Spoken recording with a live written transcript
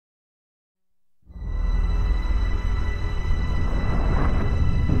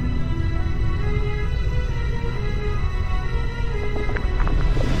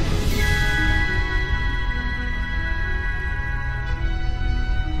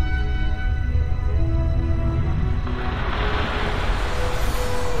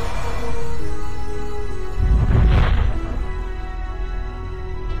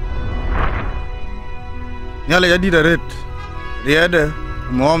nyale ya di da ret riede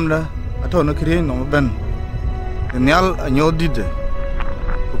momda atona kire no ben nyal anyodide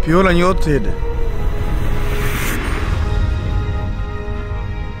ko piola nyotede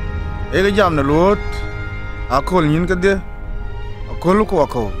ega jam na lot akol nyin kade akol ko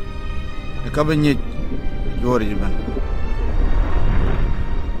ko e ka benye jori jiban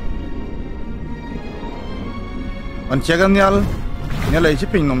on chegan nyal ai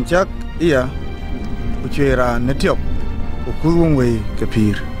chipin nom chak iya ku chera netiop ku kurun we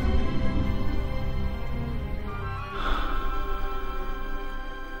kapir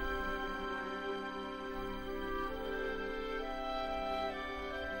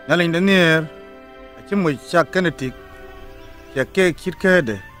nyal indanier achimu chak kenetik chakke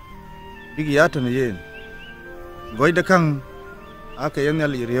kitkede bigi yato ne yen goy de kang aka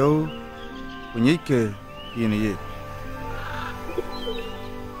yenal iriyo kunyike yini ye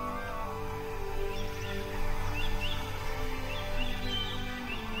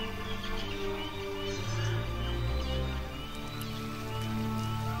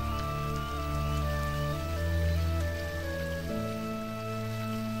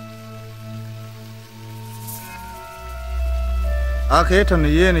ake tan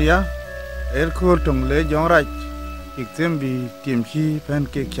yen ya kul tong le jong rach iktem bi timchi pen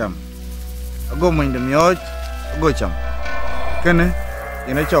ke cham ago mun de myoj ago cham kene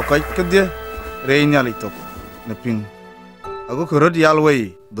ina chokai kedye re nyali tok na ping ago kurod yalwei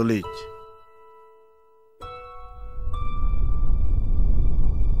dolich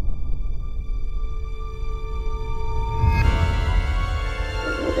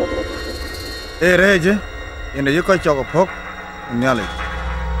reje ina yoko choko pok nyali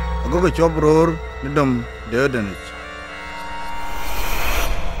ago ko chobror nidom deodenich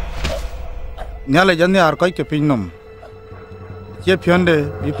nyale jani ar koy ke pinnum che pionde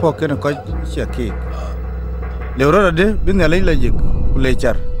bi poken ko cheki lewro de bin nyale lajik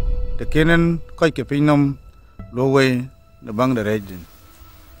kulechar te kenen koy ke pinnum lowe de bang de rejin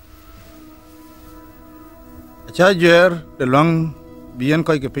acha jer de long bien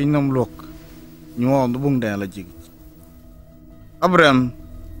koy ke pinnum lok nyo on bung de lajik Abram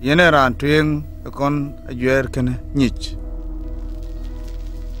yene ran tuyeng kon ajer kene nyich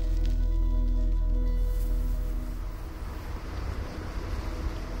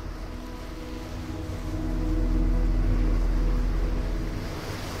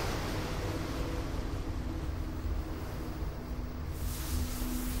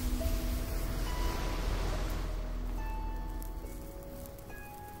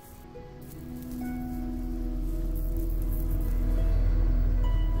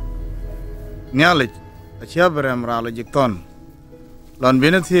nyalik achia Abram ra la jikton lon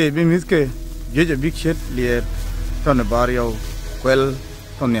benethi bi miske jeje big shit liet ton bario kwel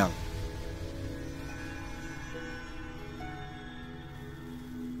tonyal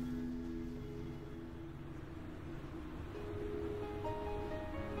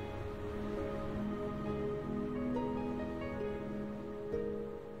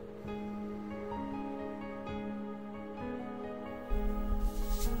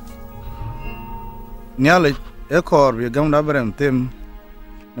nyalik ekor bi gam Abram tem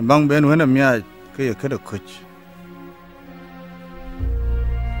na bang ben wena miya ke kada kuch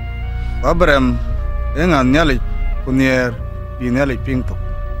Abram enga nyalik kunyer bi nyalik pingto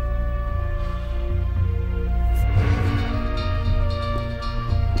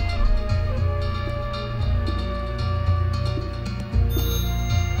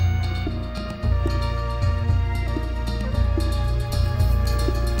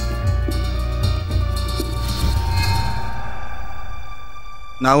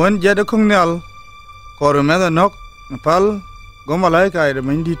na wen jede kung nyal koru meda nok pal go malaika ide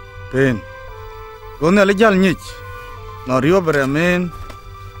mindit pen go nyal jal nyich no rio bremen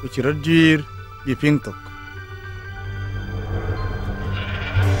uchirajir bi pingtok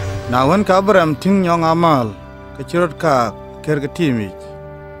na wen ka Abram ting nyong amal ke chirot ka kerga timi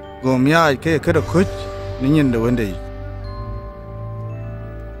go mya ke kada kuch ninyin de wende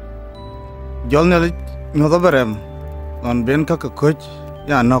jol nyal nyodo Abram non ben ka kuch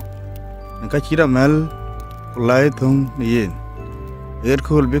ya nok ka chira mel kulai thung ni yin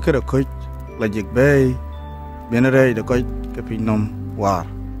kul bi ka ko la jik bay benere de ko ke pinom war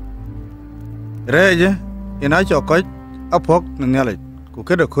reje ina cho ko apok nyale ku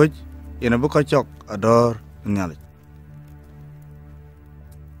ke de ko ina bu ko chok ador nyale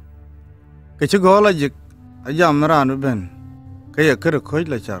ke chi go la jik ajam ran ben ke ya ke ko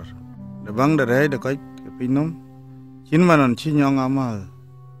la char de bang de re de ko ke pinom chin manon chi nyong amal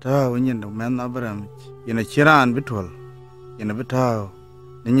ta winyin do men Abram ina chiran bitwal ina bitaw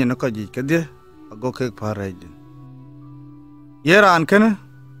ninyin ko ji kede ago kek parajin yeran kene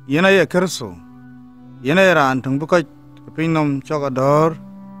yena ye kerso yena yeran tung buka pinom chogador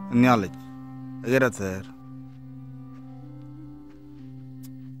nyalej agera ter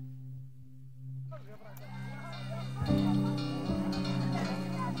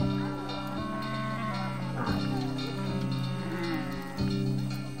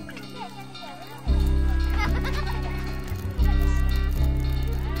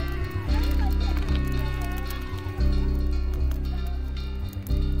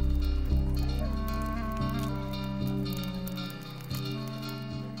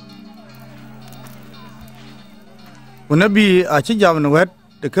Unabi achi jam na wet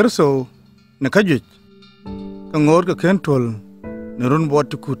de kerso na kajuj ka ngor ka kentol na run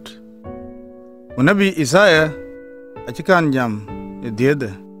bot kut Unabi Isaiah achi kan jam e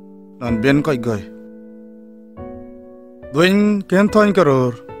diede non ben koy goy Dwen kenton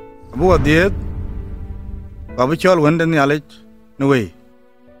karor abu died ba bu chol wende ni alej no we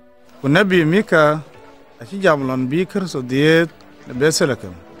Unabi Mika achi jam lon bi kerso died na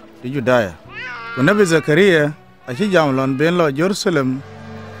beselakam di Judaya Unabi Zakaria achi jam lon ben lo Jerusalem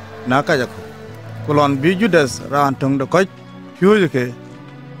na ka jako kulon bi Judas ran tong de koch pyuje ke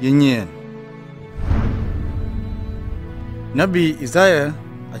yinyen Nabi Isaiah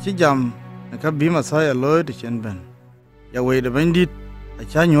achi jam na ka bi Masaya lo de chen ben ya we de bandit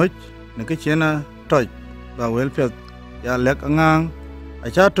acha nyoch na ka chena toj ba wel pet ya lek angang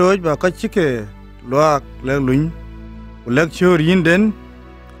acha toj ba ka chike loak le luñ ku lek chur yinden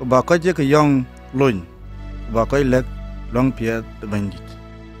ko ba ka je ke yong luñ ba koy lek long pia de bandit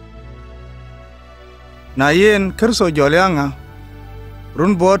na yen kerso jolyanga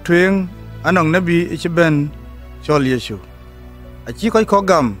run bo twing anong nabi ichiben chol Yesu achi koy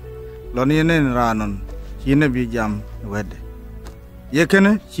kogam lon yenen ranon chi nabi jam wede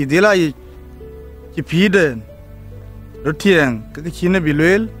yekene chi dila yi chi piden rotieng ka chi nabi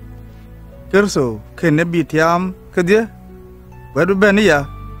lel kerso ke nabi tiam kedye wedu ben ya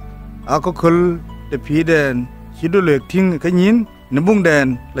ako kul de piden chido lek ting kanyin ne bung den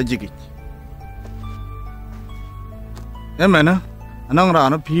la jigich emena anong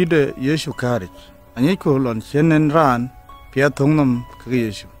rano pide Yesu karich anyi ko lon chenen ran pia thongnom ka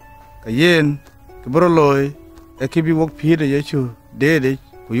Yesu ka yen ke boroloy e ke bi wok pide Yesu dede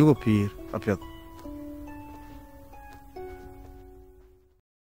ku yugo pir apyat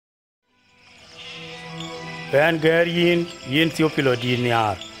Ban gar yin Theophilo di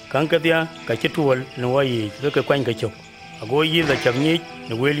niar kan kadia ka chituol no wayi ke kwan ka chok ago yi da chamni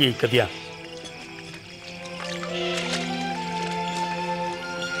no weli kadia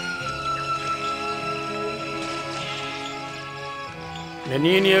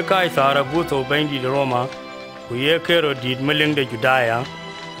Nenini kai sara buto bandi de Roma ku ye kero di meleng de Judaya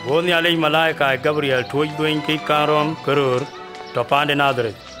go ni alai malaika Gabriel toj doin ke karom karur to pande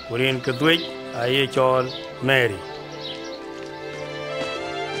nadre kurin ke duj aye chol Mary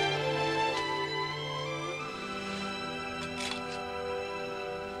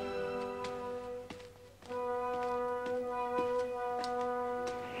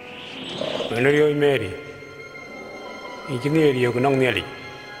Yo Mary engineer yo nong neli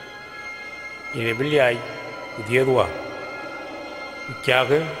ine biliai diedwa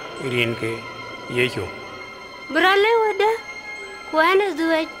chaga irin ke Yesu Brale wada kwana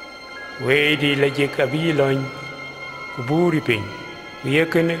duaj we di laje kabilon kuburi pin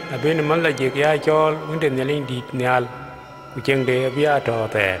yekene aben man laje ya chol unde nelin dit nyal ku chengde bia to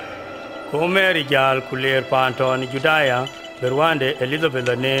ter ko Mary jal kuler panton Judaya berwande Elizabeth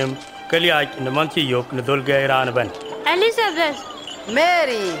the name kaliaj ne manchi yok ne dolge ran ban Elizabeth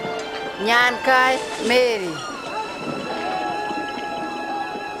Mary nyan kai Mary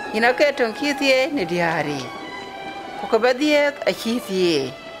ina ke ton kithie ne diari ko badiet a kithie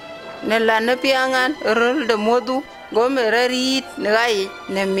ne la ne piangan rol de modu go merarit ne gai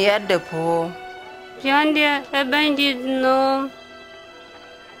ne miad de po Piandia e bandit no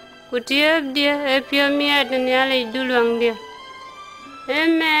Kutieb dia e pia miad ne ale dulwang dia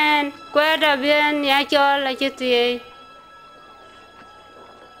Amen kwada bien ya chol a kithie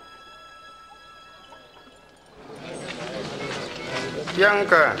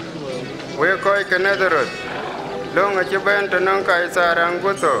Yanka, we koi kenederot. Long a chiben to non kai sarang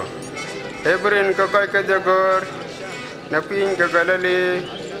buto. Ebrin ka koi ka jagor. Na pin ka galali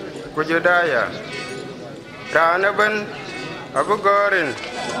kujudaya. Ranaban abu gorin.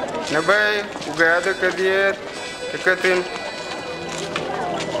 Na bay ugada ka diet ikatin.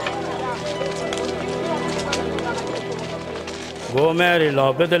 Go Mary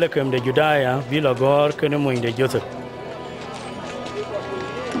lo bedelekem de Judaya bila gor kene mo inde Joseph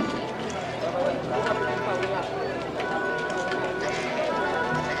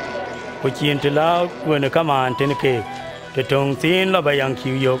ku chin te la wena kaman ten ke te tong tin la bayang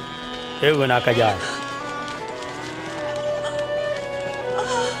kiu yok e wena ka ja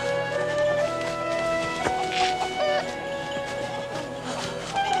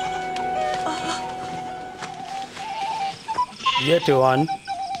ye te wan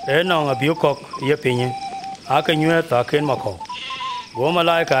e nong a biu kok ye pinye a ka nyue ta ken ma ko go ma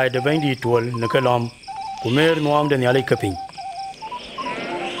lai ka de ben di tol ne ka lom ku mer nuam de nyali ka pin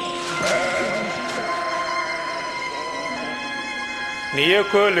ni ye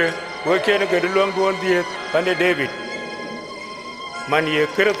kole wo ken ga de lom don die pande David man ye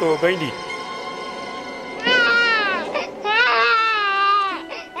kreto ben di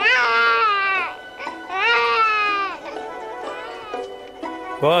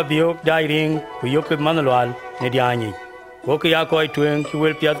ko biok dai ring ku yok manalwal ne diani ko ka ya ko tuen ki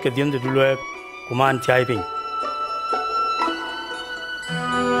wel piat ke din de dulwe ku man chai pin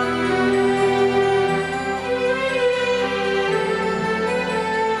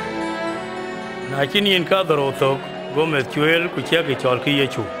na kini en ka daro to go me tuel ku che ke chol ki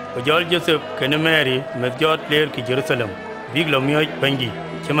yechu ko jol Joseph ken Mary me jot ler ki Jerusalem big lo mi bangi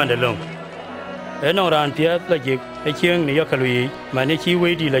chemandalong eno ran piat la jik e chieng ni yakalui ma ne chi we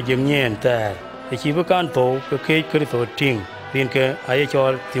di la jem nyen ta e chi bu kan to ke Kristo ting rin ke ay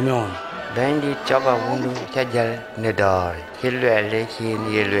chol Simeon Bendi choga wundu chajal ne dor kilwe le chi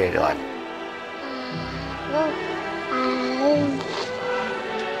ni lwe dor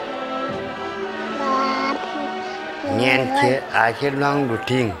nyen che a che long du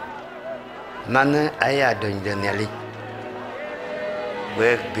ting man aya don de neli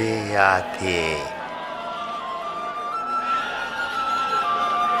wek bi ya ti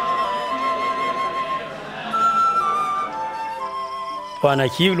pana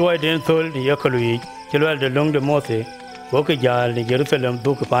chi loy den tol ni yakalui kilwel de long de Mose ko ke jal ni Jerusalem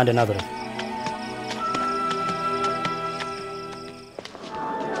du ke pande Nazareth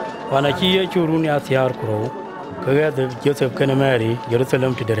pana chi ye churu ni asiar kro ke ga de Joseph ken Mary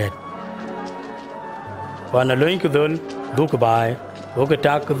Jerusalem ti deret pana loin ku dol du ke bai ko ke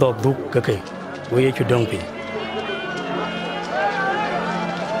tak do du ke wo ye chu dong pi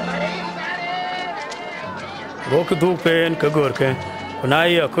wo ke du pen ke gor ke kuna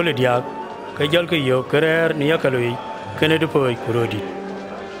ya kole dia ke jal ke yo kerer ni yakalui kene de poi kurodi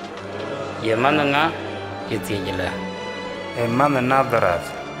ye mananga ye tijela e man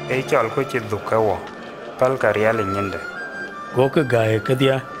Nazareth e chal ko chi dukawo pal karial nyinde go ke gae ke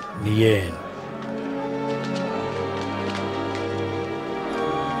dia ni yen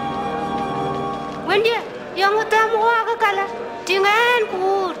Wendia, yang utama wa ka kala. Tingan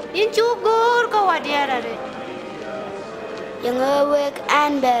kur, in chugur ka wadiara re. Yang awek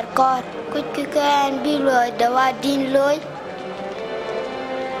an ber kot, kucikan biloy dawa din loy.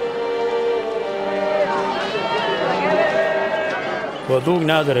 ko du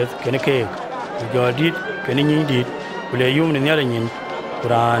Nazareth kene ke jodit kene nyi dit kule yum ni nyala nyin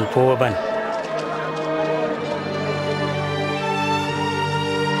Quran po ban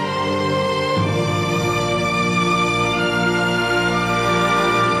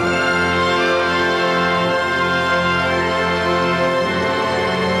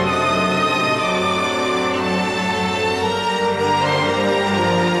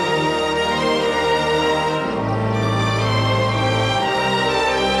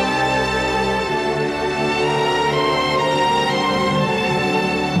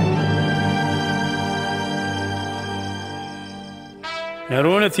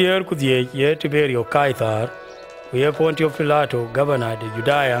Nerone tier ku die ye Tiberio Caesar ku ye Pontio Pilato governor de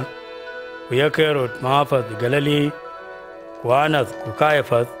Judea ku ye Herod Mahafad Galilee ku Anas ku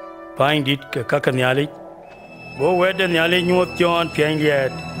Caiaphas findit ke kakanyali go wede nyali nyot John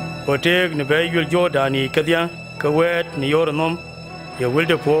pianget oteg ne bayul Jordani kadya ka wed ni yornom ye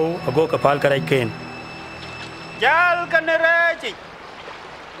wilde po ago ka pal karai ken jal kaneraji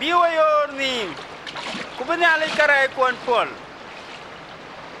biwa yorni ku banyali karai kon pol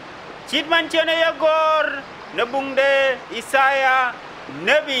Chitman chene Agar nebungde Isaya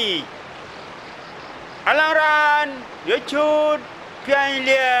Nabi Alaran yachud pian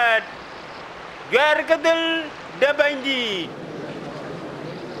liat Gwer kadil debandi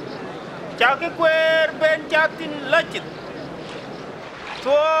Chake kwer ben chatin lachit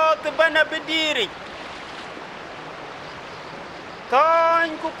Tuot bana bediri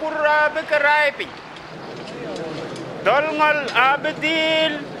Tany kukura bekaraipi Dolngal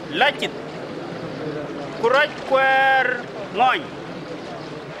abedil lachit kuraj kwer ngoy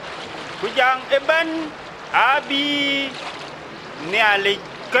kujang eben abi niali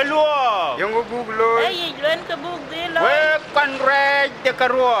kaluo Yung buglo ay len ka bug dilo we kan rej de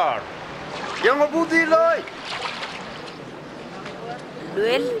karuor Yang abu di loy.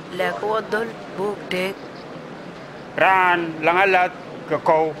 Luel la ko dol buk tek. Ran langalat ke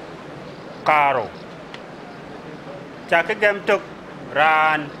kau karo. Cak gam tok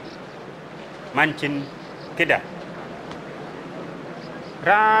ran mancin kida.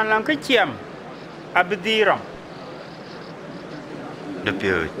 Ran lang ke ciam abdiram.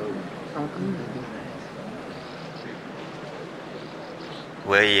 Depiu.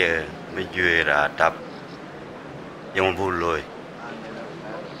 Wei me jue ra tap. Yang bu loy.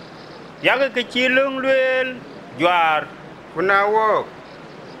 Yaga ke cilung luel juar. Kuna wok.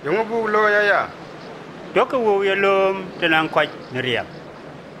 Yang abu loy ya. Doka wo ya lom tenang kwaj neriam.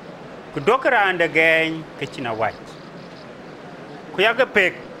 Ku doka randa geng ke cina waj. Ku yaga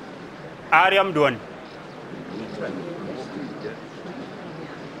pek ariam duan.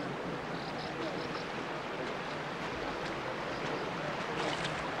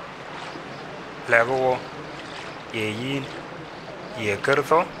 Lego ye yin ye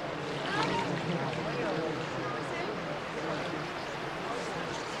kerto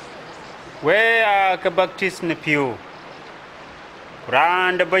We a ke baptis ne piu.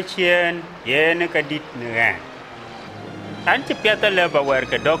 Randa bachien ye ne kadit ne. Anti piata le ba wer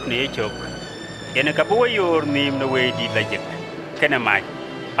ke dok ne chok. Ye ne ka bo yor nim ne we di la jek. Kena mai.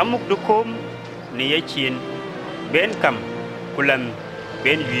 Amuk dukum ne ye chin ben kam kulan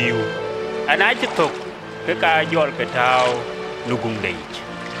ben wiu. Ana chitok ke ka jol ke tao nugung deich.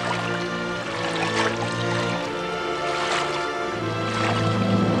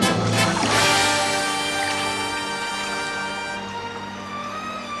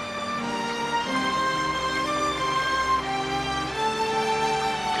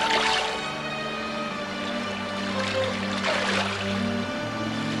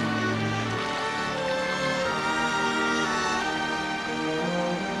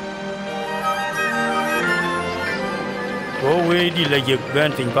 Go we di la jek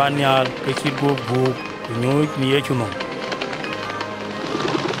ben tin panyal ke chi go bu nyu ni ye chumo.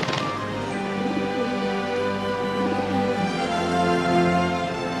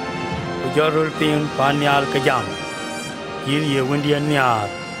 Jorul tin panyal ke jam. Yin ye wendi an nyar.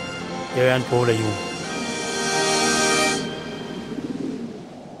 Ye an po la yu.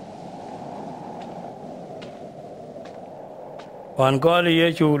 Pan gol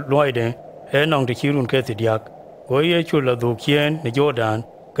ye chu loide he nong de chirun ke tidiak. Go ye chu la du kien ne Jordan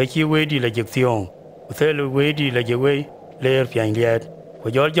ke chi we di la jek sion. Se lu we di la je we le pian liet. Go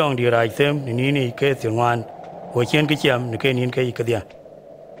jor jong di rai sem ni ni ke wan. Go chen ke chiam ne ke nin ke ke dia.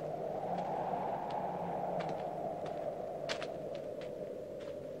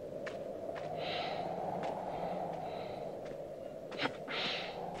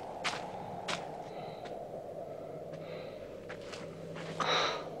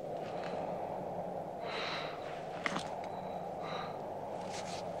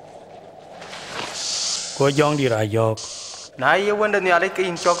 Go jong di rai yok. Na ye wanda ni ale ke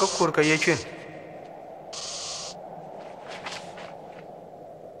in choka kur ka ye chun.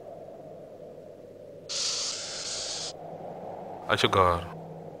 Agar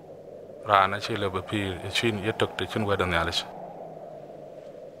rana chile bapir chin yetok te chin wadan yalish.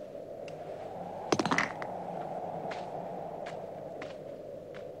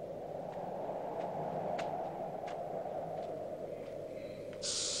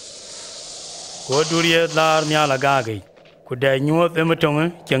 Go duriye lar nya la gagi. Ku de nyuot e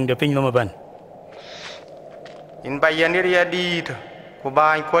matong cheng de pin lo ban. In bayan ya di to. Ku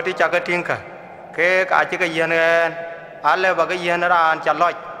ba ko ti chaka tinka. Ke ka chi ka yen en. Ale ba ga yen ran cha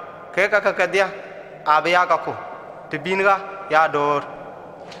loj. Ke ka dia. Abya ka ku. Ti bin ga ya dor.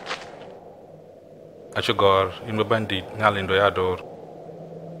 Agar in babandi nyalindo ya dor.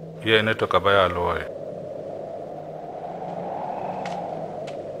 Ye ne to kabaya loy.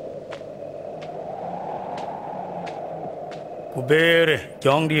 Kubere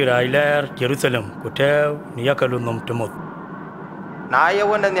jong di rai ler Jerusalem ku tew ni yakalu nom temot. Na ye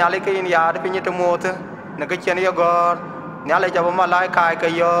wanda ni ale ke in ya de pin te mot. Na ke chen ya gor. Ni ale ja ba ma lai kai ka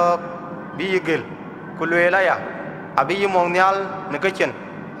yok. Bi yigel. Ku le la ya. Abi mong nyal na ke chen.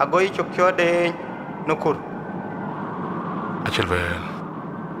 Agoi chok kyo de nukur. Achilvel.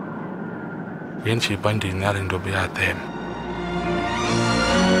 Yen chi bandi nyalindo biya tem.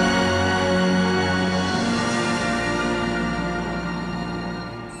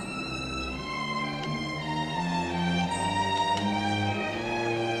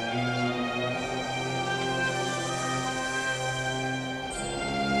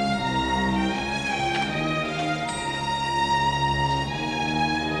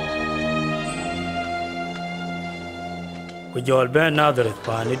 Ku jol ben Nazareth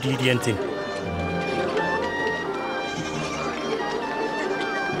pa ne di dientin.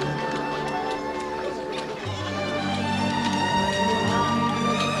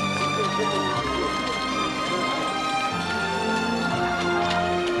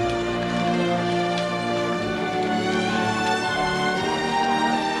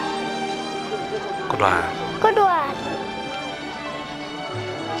 đoàn. Có đoàn.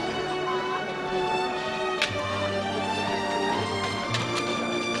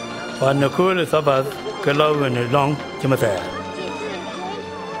 Và nó cứ là sao bà cái lâu về nó long chứ mà thế.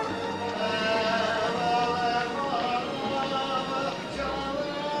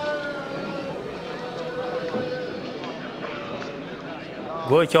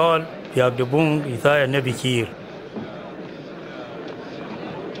 Go chol yak de bung Isaiah nabi kir.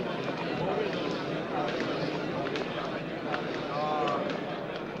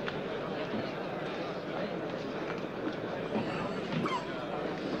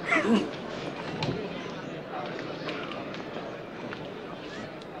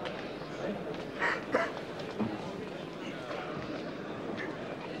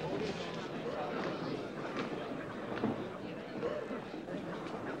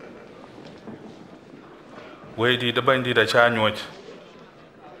 Way di the band di the cha nyoj.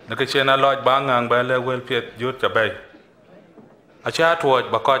 Na ke chena loj ba ngang ba le wel piet yut cha bay. A cha tuoj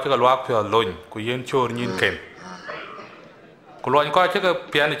ba ko cha lwak pyo lony ku yen chor nyin kem. Ku lony ko cha ke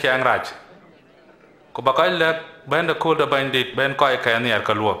pian chang rach. Ku ba ko le ben the cool the bandit ben ko ke ne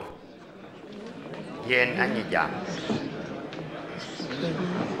ka luop. Yen anh jam.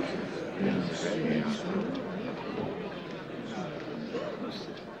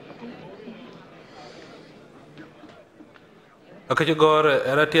 Cái gor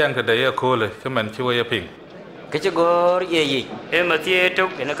era tiang ke daya kole cheman chiwa ya ping. Cái gor ye yi. E ma tie tok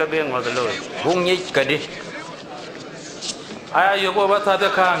ina ka be ngod lo. Bung ni ka di. Aya yo ba ta de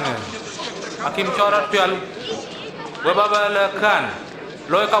kang. Akim chorat pial. Wa ba ba la kan.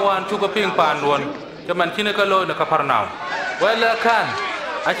 Loy ka wan chu ko ping pan won. Cheman chine ka loy na ka parnaw. Wa la kan.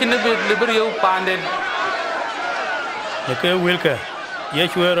 A chine bi libir yo panden. Ne ke wilka. Ye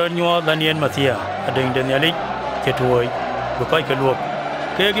chwero nyo danien matia. Adeng den yalik ke tuoi. Bộ coi cái luộc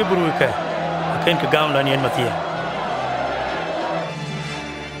cái bùi cái cái gam là niên mà tiệt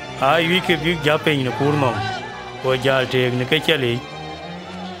ai vì cái việc giá tiền nó cùn mỏng và giá tiền nó cái chế lý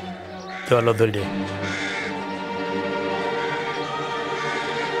cho nó đỡ đi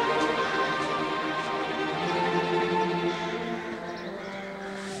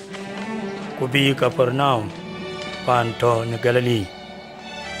cô bị cả phần nào pan to nó Galilee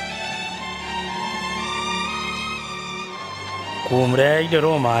Kumre de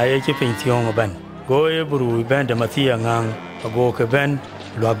Roma ay ci pension ban goye buru ben de matia ngang ago ke ben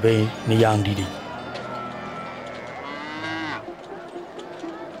lo be ni yang didi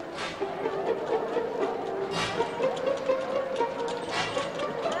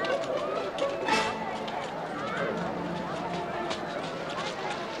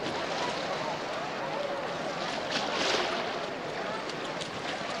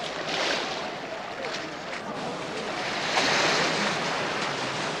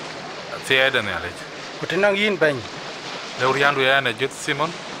Tiada ne alej. Kutinang yin bany. Leurian du ya ne jut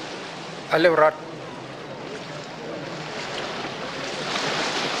Simon. Aleurat.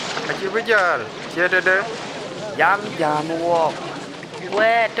 Achi bijal, tiada de. Jam wo.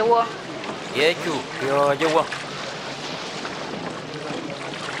 We to Ye chu yo je wo.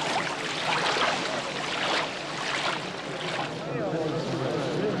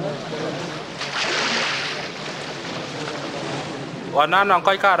 Wana nang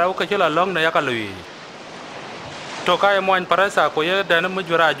kai ka rau ka chila long na ya ka lui. To ka mo an parasa ko ye dana mu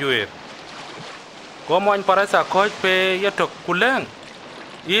jura juer. Ko mo an parasa ko pe ye to kuleng.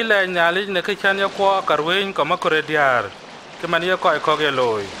 Ile nyali ne ka chan ya ko karwen ko ma kore diar. Ke man ye ko ge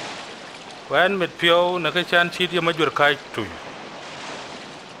loy. Wan mit pio ne ka chan chi ye ma jur kai tu.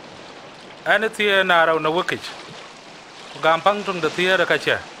 Ana tie na rau na wukich. Gampang tung de tie da ka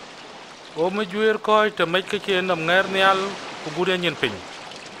cha. O mu juer ko te me ka chen nam nger nyal ku bude nyin pin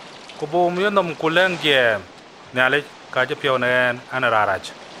ku bo mi nom ku leng je nyale ka je pio nen anararach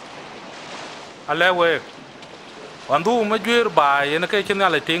ale we wandu ma juer ba yen ke chen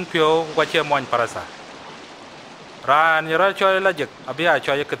ale ting pio kwa che mon parasa ran yara choy la jek abia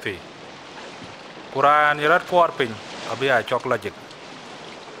choy ke ti kuran yara por pin abia chok la jek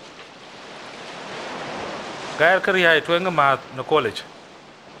gair kri ai twen ma no college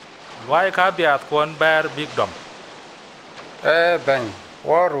wai ka bia kon ber big dom bany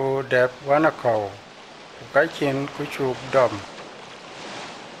waru dep wana kau ka chin ku chuk dom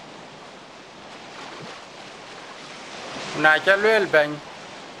na cha lwel bany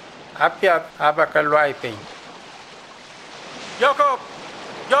apya abaka lwai pin Jacob,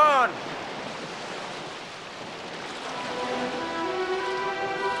 John.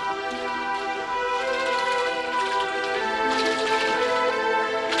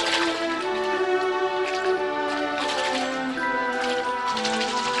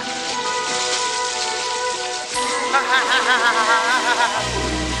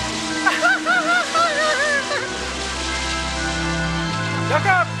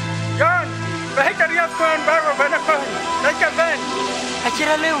 Jacob, John, baik kerja kon baru benar kon. Jacob ben.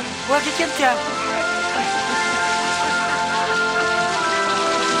 Akhirnya leu, wah kecil.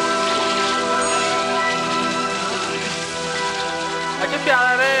 Aja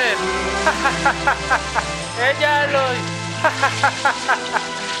piala ren. Jaloi.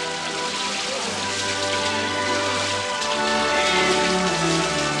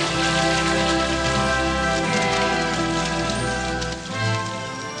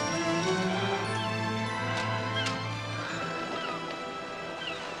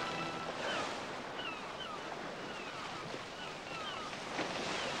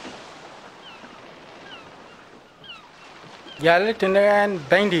 Yale tenan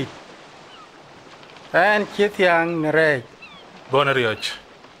bandit. An chiết yang nere. Bonarioj.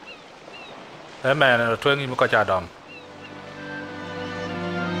 Emen tuengi muka cadom.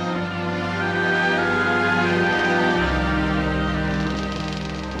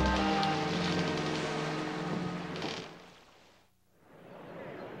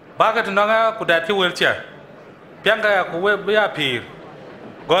 Baga tunanga kudati welcha. Pianga kuwe biya pir.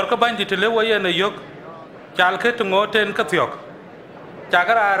 Gor ka banji tele waye na yok. Chal ke tungoten ka thiok.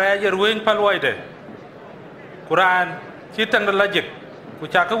 Chagara are yerwen palwaide. Quran chitang da lajik. Ku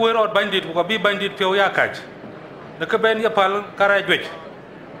chaka we rod bandit ku bi bandit pio ya kaj. Na ka ben ya pal karajwech.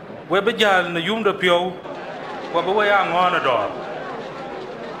 We be jal na yum da pio. Wa be we ya ngona dor.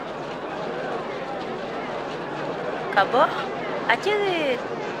 Kabo? Ache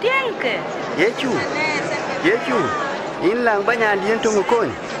Dinka. Yechu. In lang banyan dien tungu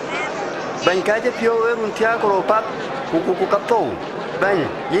kon. Ban kaje pio erun tia ko pat ku kapto. Ban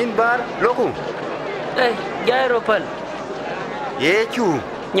yin bar loku. Jairo pal. Yechu.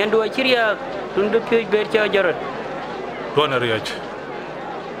 Nyandu achiria tundu pio ber cha jarot. Bonarioj.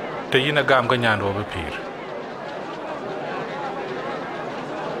 Te yina gam ga nyando be pir.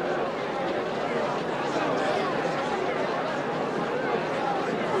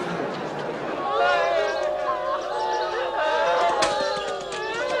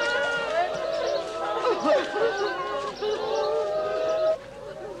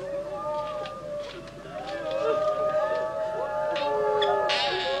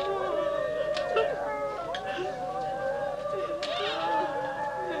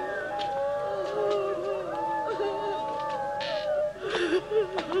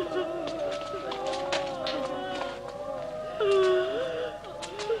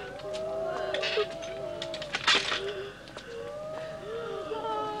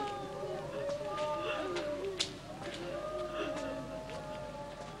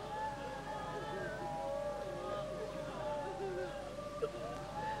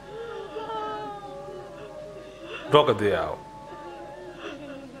 Doga diao.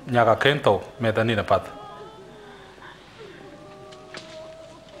 Nyaga kento medanina pat.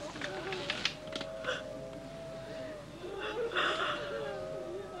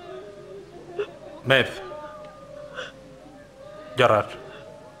 Meth. Jarat.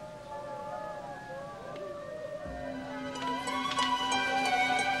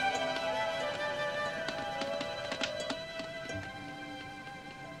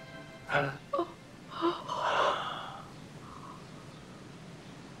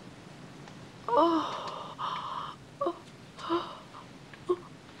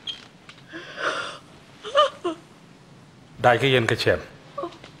 Dai ke yen ke chem.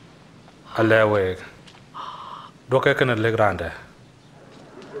 Alewe. Doke kana le grande.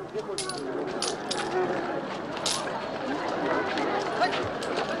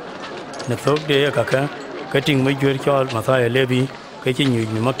 Na thok de kaka kating mai jwer chol masaya lebi ke chi nyu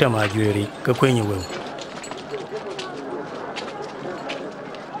ni makta ma jweri ka kwenye wew.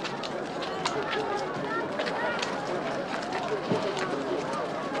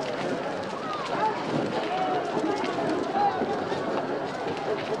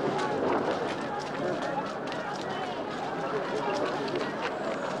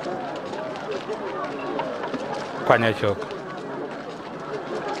 Kwanya chok.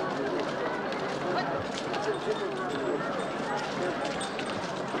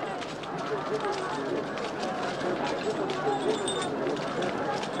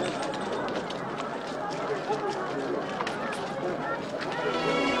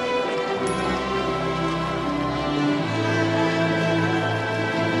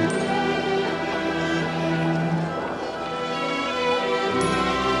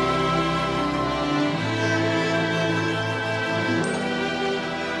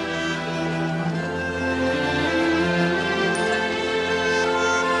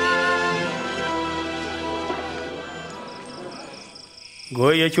 go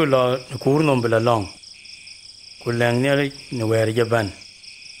ye chu lo kur nom bela long ku leng ne ne wer je ban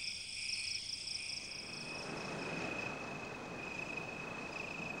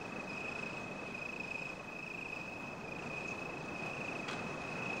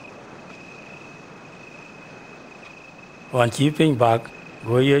wan chi pin bak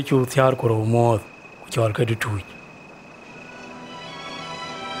go ye chu thiar ko mo ku chol ka du tu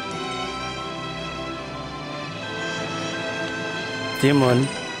Timon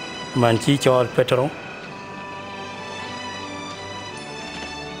man chi chol Petro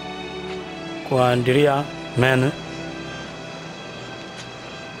ku Andrea men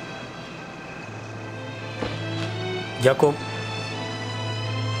Jacob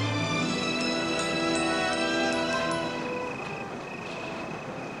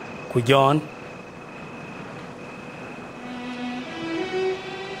ku John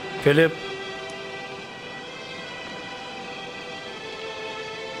Philip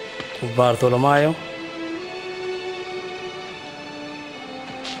ku Bartolomeo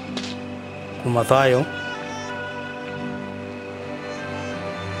ku Mathayo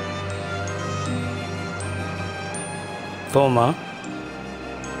Thoma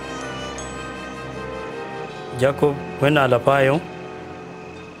Jacob wena Lapayo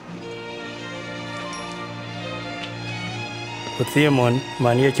ku Simon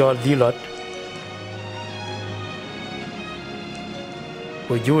man ye chol Dilot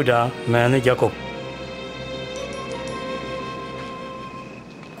ku Judah man Jacob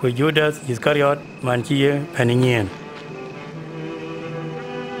ku Judas Iscariot man chi ye Peninnien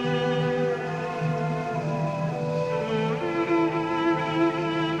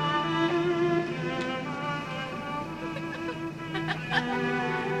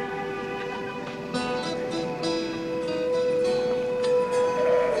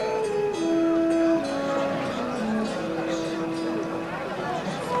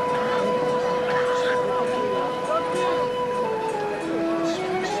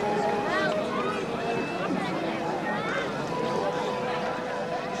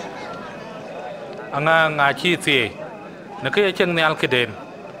anga nga chi ti ne ke cheng nyal ke den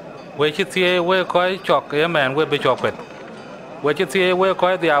we chi ti we koi chok ye man we be chok pet we chi ti we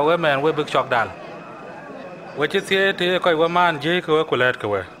koi dia we man we be chok dal we chi ti te koi we man je ko ku let ko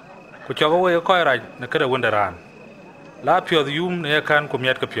we ku chok we koi raj ne ke won daran la pyo yum ne kan ku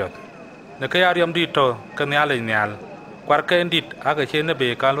miet ke pyo ne ke yariam di to ke nyal nyal kwar ke ndit aga che ne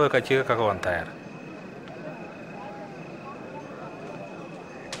be kan lo ka che ka kon ter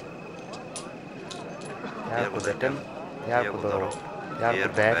ya ku datem ya ku do ya ku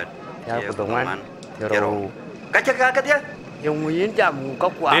bet ya ku dongan tero ka dia yung yin jam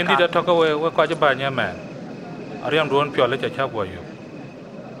ko kwa den di da to ko we ko je ba nya man ariam don pyo le cha cha bo yu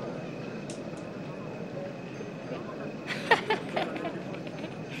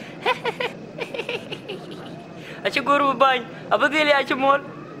Acha guru bany abadili acha mol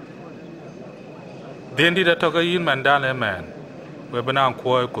den di da to ko yin man dan le man we bana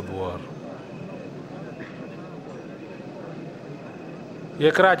ko ku duor ye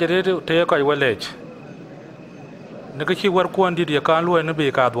kra je te ko we lech ne ke chi war ko ndi de kan lo ne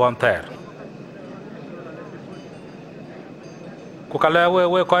be ka duam ter ku kala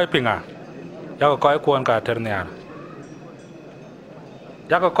we ko pinga ya ko ko ka ter ne ar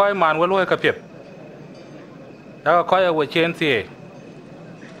ya ko man we lo ka pet ya ko we chen ti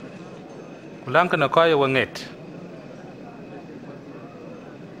ku lam kana ko we nget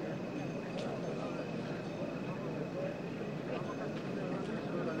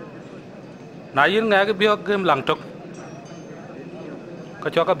na yin nga cái biok gem lang tok ka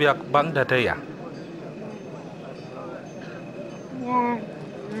cho ka biak bang da te ya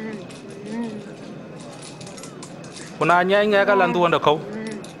kuna nya nga ka lan duon da ko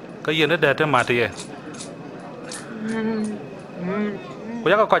ka yin da te ma te ye ku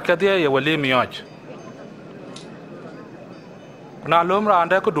ya ka kwat ka dia ye wali mi och kuna lom ra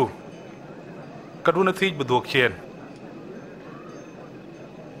anda ku du ka du na tij bu dok chen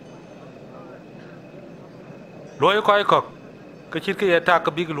lôi coi cọc cái chiếc cái ta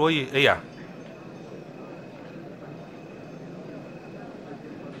cái biết lôi ấy à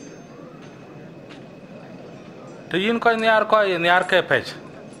thì yên coi nyar cái pech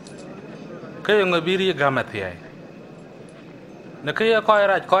cái người bị đi gam thì ai nó cái coi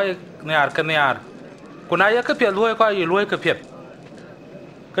ra coi nyar cô nãy cái piệt lôi cái piệt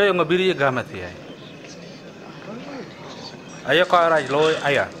cái người bị đi gam thì ai coi ra lôi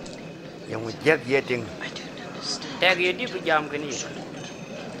ai à yung jet ye ting tag ye di pejam ke ni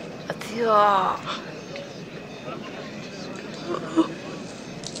Atia.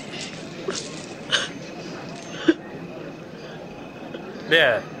 le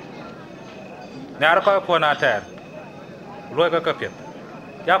nyar ko po na ter lo ka ka pet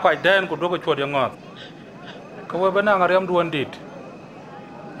ya ko den ku do ko chod ngot ko we bana ngariam duon dit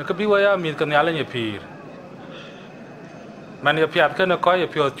ne ka bi wa ya min kan yala nye pir man ya piat ka ne ko ya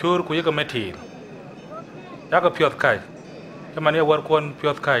piot chur ku ye ka metir ya ka piot kai ka man ya war kon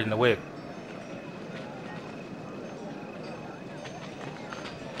piot kai na we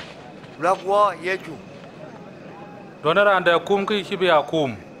Lagwa yechu. Donara ande kum ki shibe ya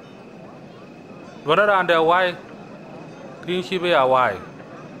kum. Donara ande wai ki shibe ya wai.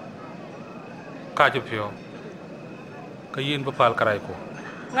 Ka jupyo. Ka yin ba pal karai ko.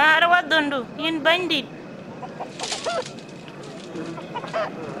 Ngara wa dundu yin bandit.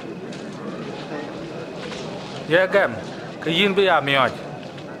 Ye gam ka yin ba ya mioj.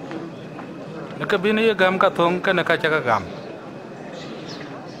 Na ka bini ye gam ka thong ka na ka chaka gam.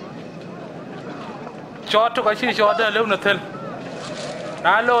 Chot to ka chi chot da lew na tel.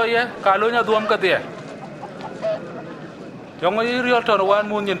 Na lo ye ka lo nya duom ka dia. Jong yi riol to wan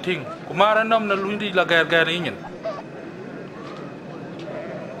mun yin ting. Kumara nom na lundi la gar gar yin.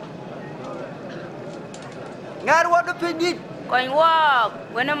 Ngar wa do pindit. Koin wa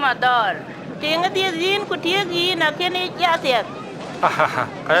wana madar. Tinga dia zin ku tie gi na kene ja tiek.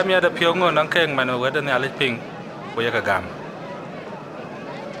 Kaya mi ada pio ngon nang keng man wa da ne ale ping. Ko ye ka gam.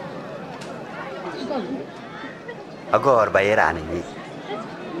 Agar bayran ni.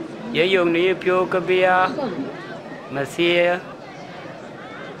 Ye yong ni pio ka bia. Masia.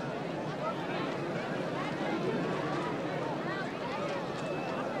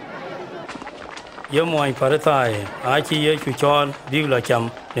 Ye moi paratai a chi ye chu chon big la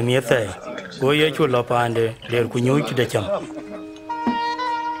cham le mi te. Go ye chu la pande der ku nyu chu de cham.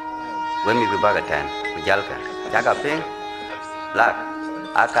 We mi ba ga tan ku jalka. Jaga ping. Lak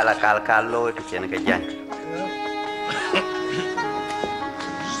akala kal lo tu chen ka jan.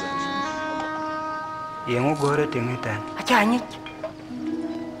 Yang gore tingitan. Acha nyik.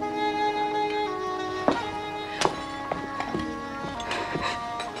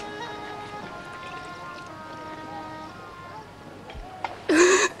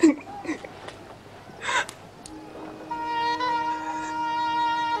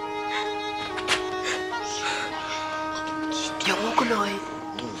 Yang ko loy.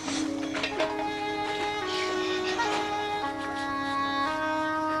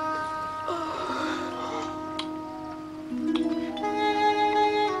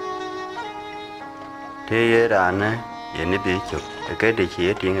 Thế ye rana ye ni bi chuk cái de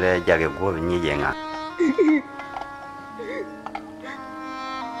chi ting ra ja ge go ni ye nga.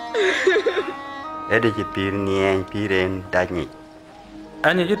 E de chi pir ni en piren da ni.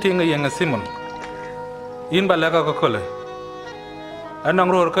 Ani ju tinga ye nga Simon. In ba la ka ko le. Anang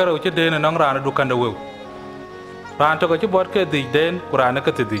ror ka ro che de na nang rana du kan da wew. Ran to ko che bot ke di den qur'ana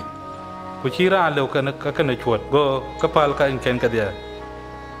ka ti di. Ku chi ra le ka na chwot go ka pal ka in ken ka dia.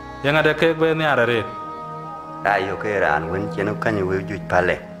 Yang ada ke be ni ara re. Ayo ke ran wen chen kan yu ju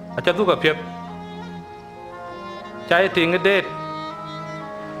pale. Acha du ka pet. Chai tinga det.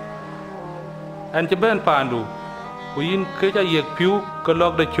 An che ben pandu. Ku yin ke cha yek piu ka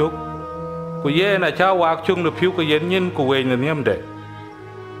lok da chuk. Ku ye na cha wak chung na piu ku yen nyin ku we na niam de.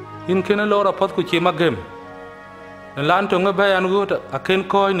 In kena lo ra pot ku chi ma gem. Na lan to nga ba an gu ta aken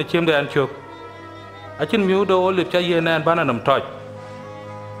koi na chem de an chuk. Achin miu do lip cha ye na an bana nam toj.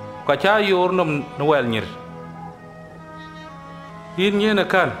 Ka cha yor nam na wel nyir. In nye na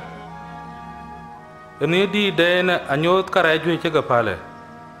kan. Ini di de na anyot ka ra ju che ga pale.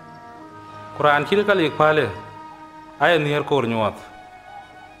 Quran chi ka lik pale. Ay nier kor nyot.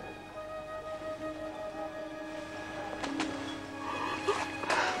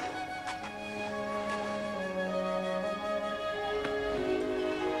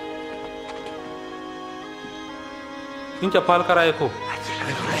 Incha pal karai ko.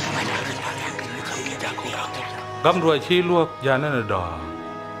 Gam ruai chi luok jana na do.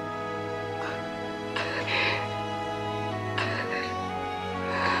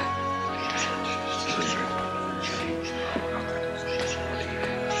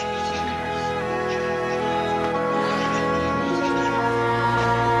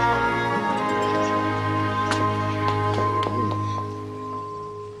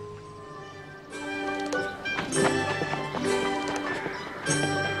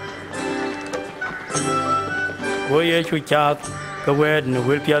 Wo ye chu chat ka wed ne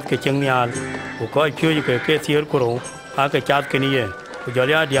wil piat ke cheng nyal ko ko chu ke tier kuro a ke chat ke ni ye ko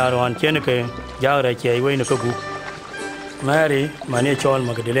jolia diaron chen ke ja ra che we ne ko gu Mary mane chol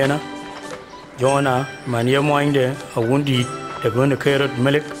Magdalena Jona mane moinde a wundi de gon kerot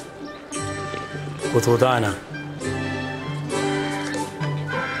melik ko Sudana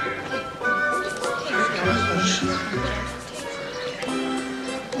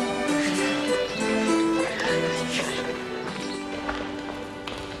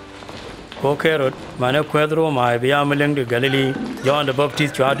Ko kerot mane kwedro mai bia meleng de Galilee John the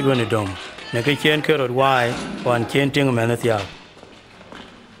Baptist chwad gone dom. Ne ke chen kerot wai wan chen ting menathia.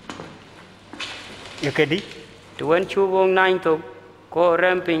 Yakedi tuan chu wong nine to ko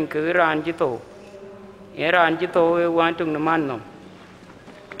ramping ke ran jito. Eran jito e wan tung naman no.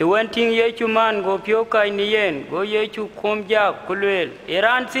 Tuan ting ye chu man go pyo kai ni yen go ye chu kom ja kulwel.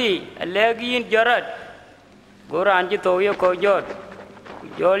 Eran si alagin jarat. Go ran jito ye ko jot.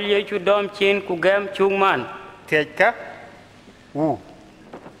 Jol ye chu dom chin ku gam chung man. Teka.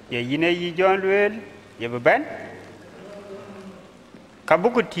 Ye yine yi John lwel ye beben.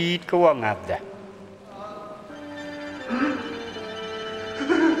 Kabuku tit ko wangabda.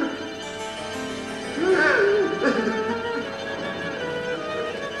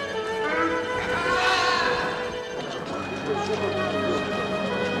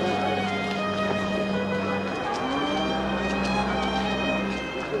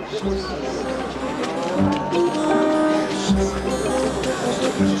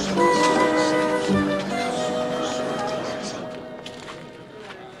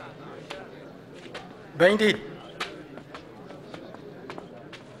 Bandit.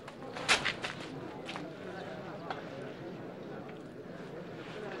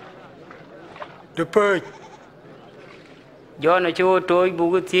 The purge. John a chu toy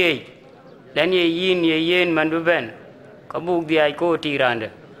bugu tie. Len ye yin man beben. Kabuk di ai ko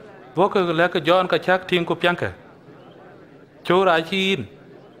tirande. Vô cái lẽ cái John cái chắc thiên của piang cái. Chú ra chi in.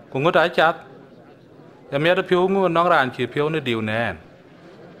 Cũng có trái chát. Em nhớ phiếu ngu nong ran chỉ phiếu nó điều nè.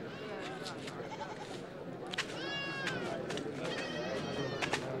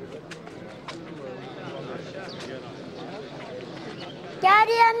 Cha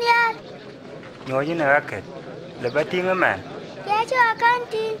đi ăn nha. Nhớ như nào cái. Là ba tiếng á mà. Cha cho con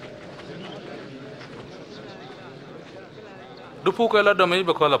tin. Dupu cái là đâm ấy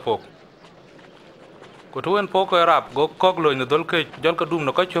bạc là phok. Cô thu en phok cái rap go kok lôi nó dol cái John cái đum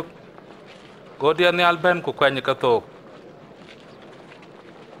nó có chuk. Go đi ăn alben của quen như cái tổ.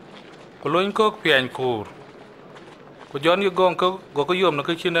 Cô lôi kok pian kur. Cô John cái gong kok go cái yom nó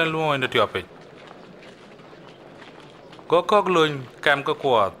cái chín en luôn nó tiệp ấy. Go kok lôi cam cái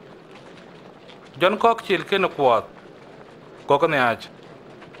quạt. John kok chil cái nó quạt. Go cái này.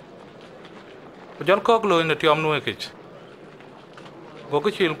 Cô John kok lôi nó tiệm nuôi cái. Go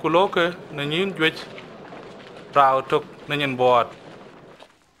cái chil kulo cái nó nhìn duyệt. Rao tuk nó nhìn bọt.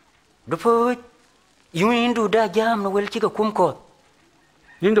 Dupu. Yung indu da jam na wel chika kumkot.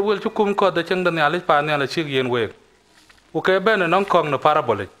 Yung da wel chika kumkot da chang da ni alis pa ni ala chik yen wek. Uka ebe na nong kong na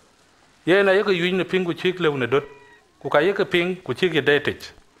parabolic. Ye na yaka yuin na ping ku chik lew na dot. Uka yaka ping ku chik ye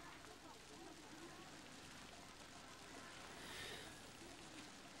datich.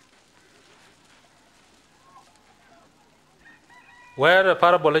 Where a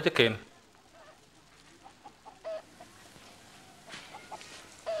parabolic again?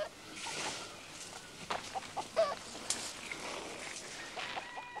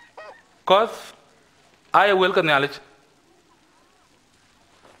 Cause I will acknowledge.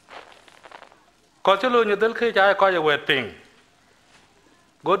 Cause you know del khi I call you wet ping.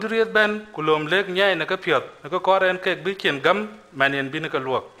 Go to read ben kulom leg nyai na ka piot na ka koren kek bi chen gam manen bi na ka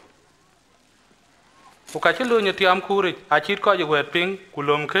luok. Ku ka chelo ni tiam kuri a chit ko you wet ping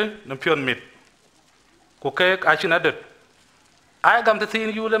kulom ke na pion mit. Ku kek a chin adet. I gam to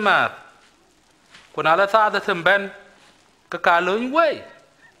see you le ma. Ku na la sa da sem ben ka loin way.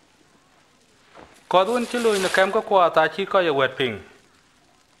 Có đuôn chứ lùi nó kém có quả ta chỉ có yêu wet ping.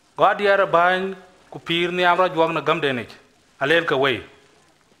 Có đi ra bàn cụ pir ni amra juang nó gam denich. Alen ka way.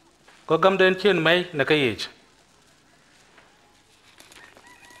 Có gam den trên mấy nó cái gì?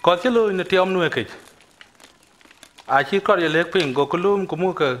 Có chứ lùi nó tiêm nuôi kịch. Chỉ có yêu lek ping có kulum có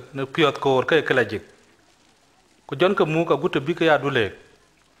mua cái nó piot cor cái là dịch. Có John cái mua cái bút bị cái adu lek.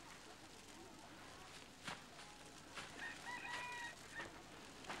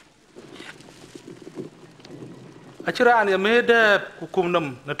 Achira ni mede kukum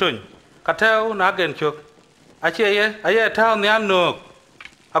nam na tun katel na gen chuk achi aye taw ni anok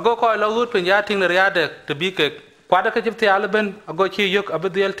ago ko la hut pin ya ting na ya de to bi ke kwada ke jipti ala ben ago chi yuk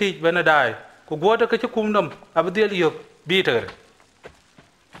abdel ti ben dai ku goda ke kum nam abdel yuk bi ter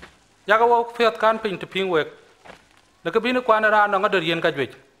ya ga wo fiat kan pin to pin wek na ke bin kwana ra na ngadar yen ka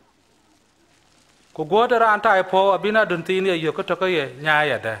jwech ku goda ra antai po abina dun ti ni yuk to ka ye nya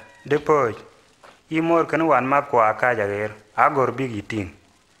ya da de poj imor kan wan ma kwa ka jager agor big iting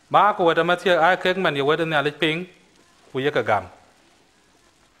ma ko wada matia a kek man ye wada ni ale ping ku ye ka gam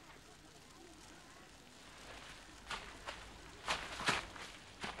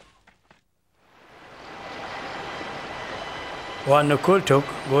wan no kul tok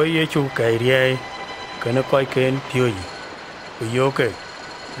go ye chu kai rie kana koi ken pyo ku yo ke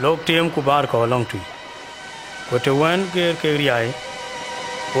lok tem ku bar ko long tu ko te wan ke riai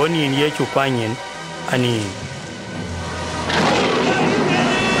onin ye chu kwanyin ani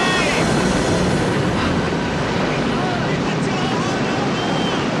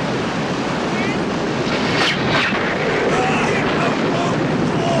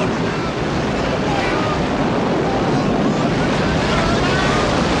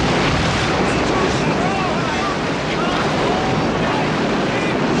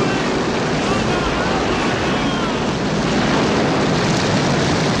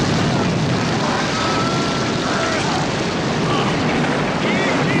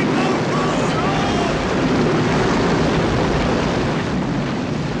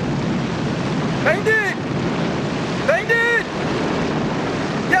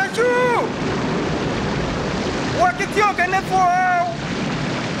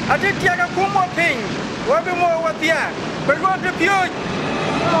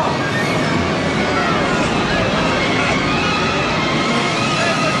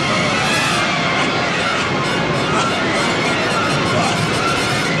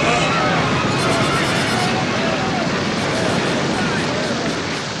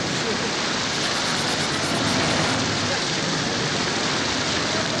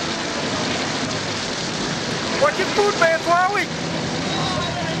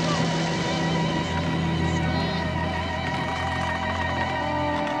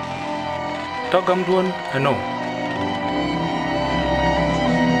Togam duon eno.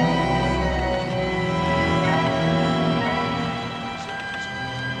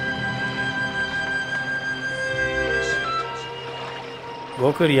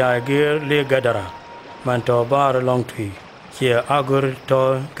 Goker ya ger le gadara man to bar long tui kia Agar to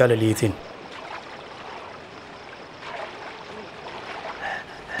Galilean.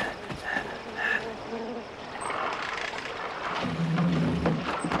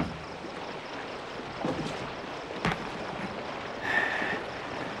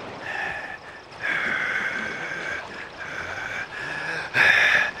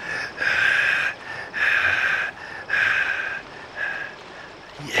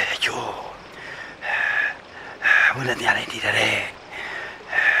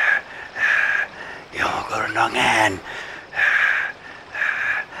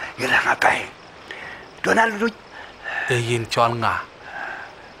 Yin chol nga.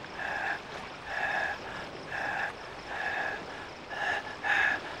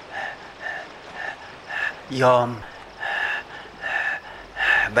 Yom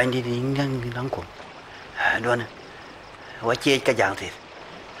bánh đi nắng cũng đoan quá chết cái dạng thì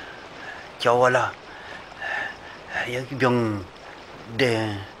cho là những dùng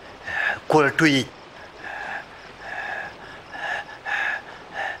để quên truy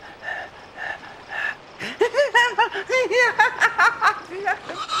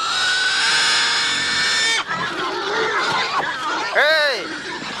Hey,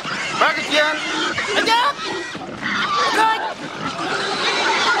 bác cái chuyện. Anh chết.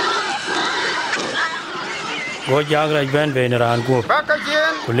 Go jagra ben ben ran go. Bác cái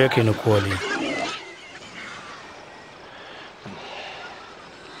chuyện. Kuleke no kwali.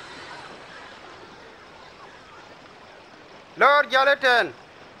 Lord Jaleten.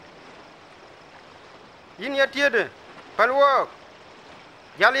 Yin ya tiede. Palwok.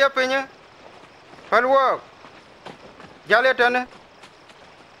 Jalia penye. Palwok. Jaleten.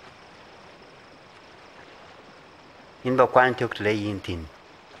 in ba quan thực lấy in tin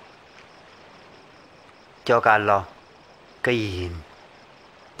cho cả lo cái in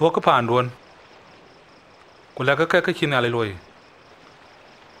Bo ka pan duon. Kula ka kin ale loy.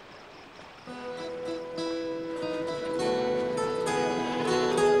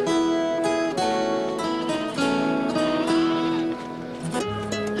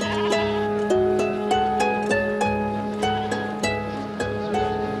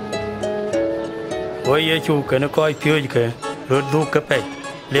 Go ye chu kana koi pyo ke ro du ka pe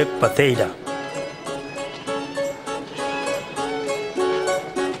lek pateida.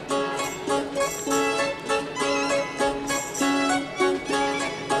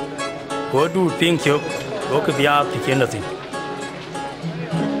 Go du ping chok go ka bia ti chen natin.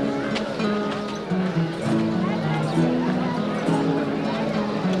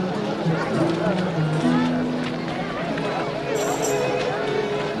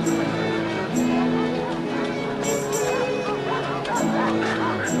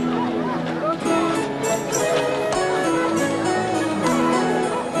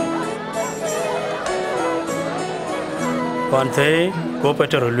 Quan thế go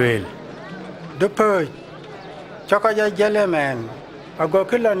peter luel. Đỡ phơi choko ja jelemen ago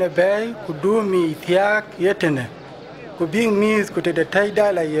kilo ne bay ku du mi thiak yetene ku bing mis ku te tai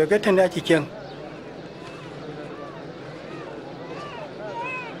dala ye getene chi cheng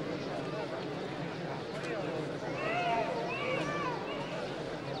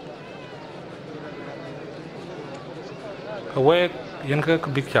Awake yen ka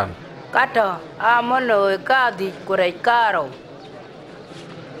big chan. Kato amono ka di kurai karo.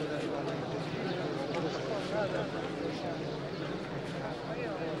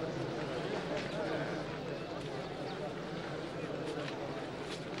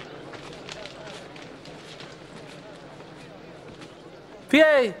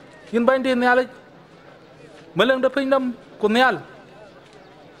 Tie yin bain din nyal. Meleng da pin nam ku nyal.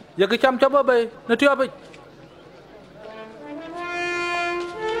 Ya ka cham chaba bay na tiya bay.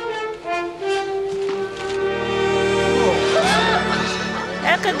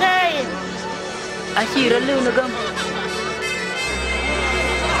 Ekagay. Ashira lu nagam.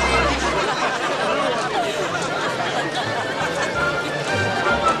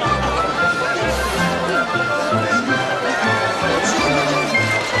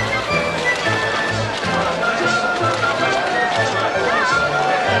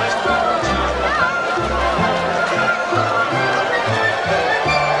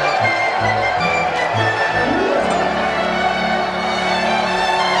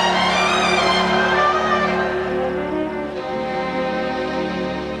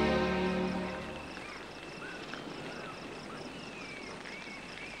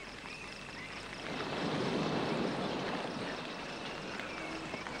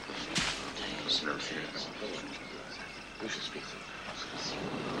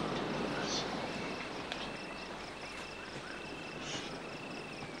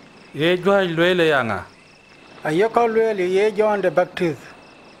 Ye jwa lwele yanga. ayoko lwele ye John the Baptist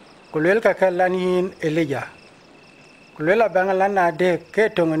kulwel ka kalanin Elijah kulwela bangalana de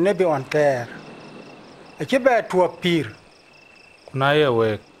ketong nebi on ter achiba tuwa pir Kuna ye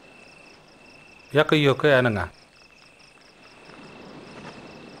we. Ya ka yo ka yananga.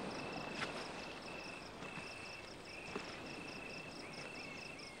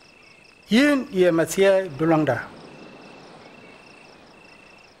 yin ye masia dulangda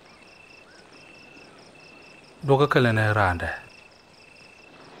Doga kale ne rande.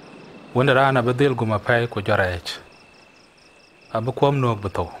 Wanda rana badil guma pay ko jarech. Abu kwam nog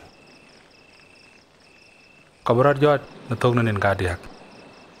bato. Kabarar jot na tog na nin gadiak.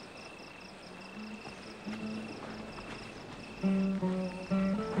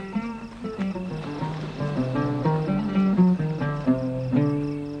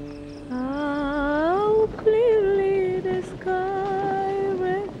 How clearly the sky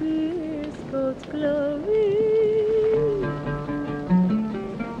reveals God's glory.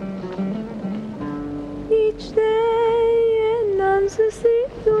 Each day an answer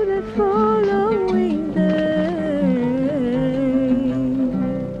seems to the following day.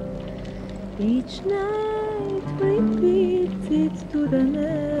 Each night repeats it to the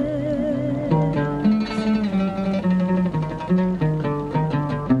next.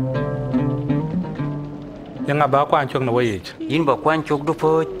 Yang ba kwan chok na wayich. Yin ba kwan chok du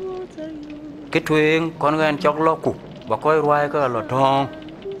phơi. Cái thuyền con gan chok lo cục ba coi ruai cái lo thong.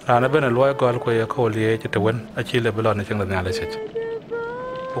 Rana bena loy gol ko ye ko liye te wen a chile belon ne chingla nyale sech.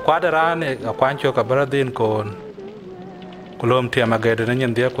 Bu kwada rane a kwan chok a baradin kon. Kulom tia magede na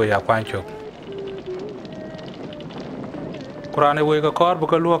nyen dia ko ya kwan chok. Kurane we ka kor bu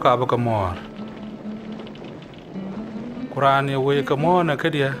ka luo ka bu ka mor. Kurane we ka mo na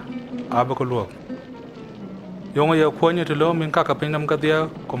kedia a bu ka luo. Yongo ya kwonye te lo min kaka pinam ka dia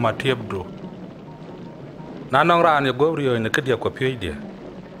ko ma tiep do. Na nong rane gobrio ne kedia ko pye dia.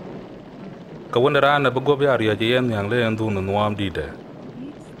 Ka wanda rana bu gobi ariya je yen yang le ndu no nuam di de.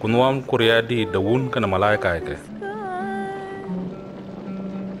 Ku nuam kuriya di da wun kana malaika ke.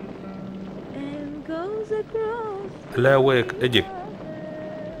 Le wek ejik.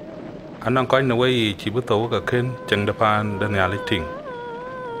 Anang koy na wei chi bu to ka ken cheng da pan da nya le ting.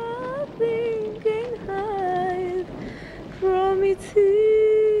 From its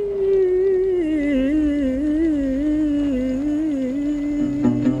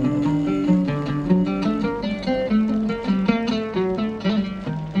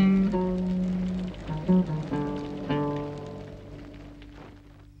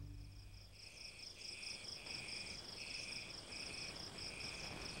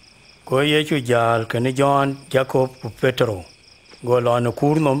Ko Yesu jal kene John, Jacob ku Petro. Go lo na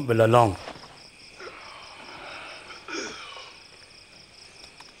kurnom bela long.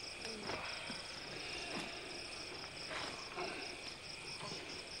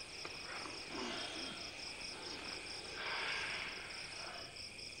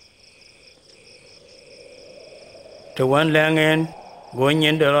 te wan lengen go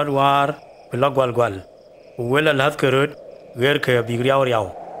nyen de rod war la gwal gwal wela lat kerut ger ke bi riaw riaw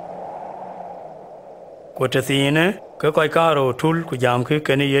ko te sine ke koy karo tul ku jam ke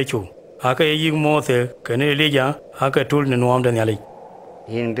ken yechu aka yi Mose ken Elija aka tul ne nuam de nyali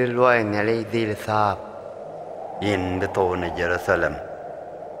in bi loy nyali dil sap in bi to ne Jerusalem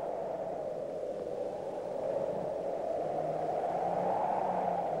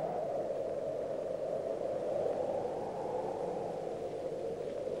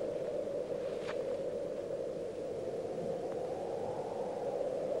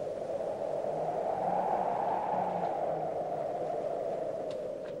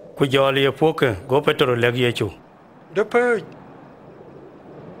ku joli poke go petro leg yechu de pe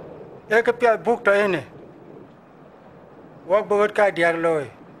e ke pya buk ta ene wak bot ka diak loy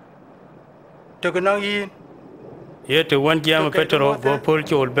to gnang yin ye te wan jam petro go pol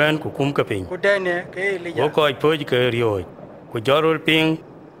chol ben ku kum ka pin ku dene ke Elija go koy poj ke ryo ku jorul ping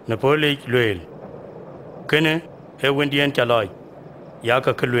na poli lwel kene e wendien chaloy ya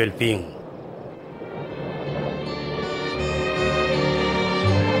ka lwel ping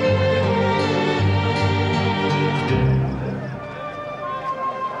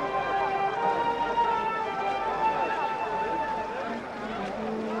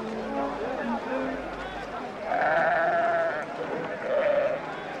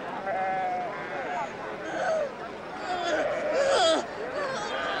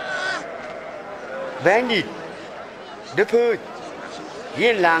Bandit, the food.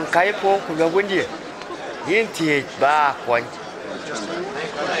 Yin lang kai po ku ga windy. Yin tie ba kwan.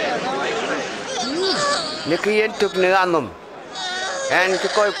 Ne ki yen tuk ne anom. En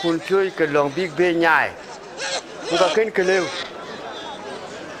ki koy kun pyoy ke long big be nyai. Ku ga ken ke lew.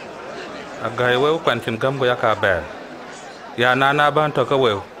 Agar we kwan chin gam go yaka bel. Ya nana ban to ka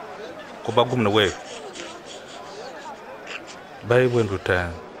we. Ku bagum na we. Bay when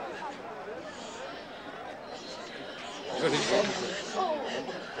return.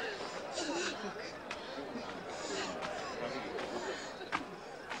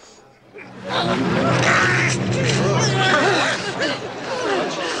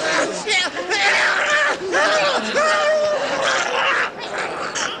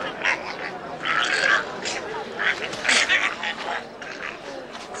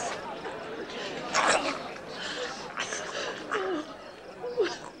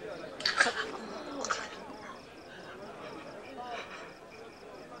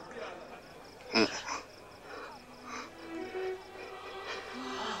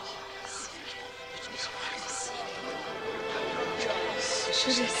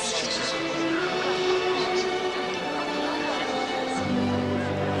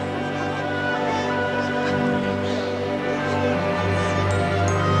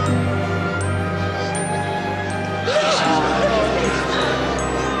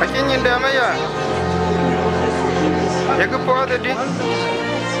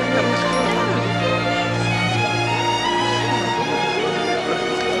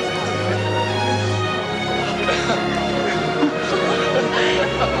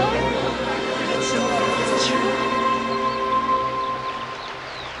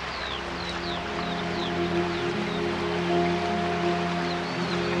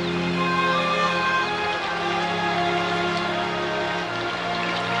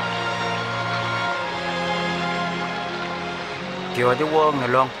 Cho the wong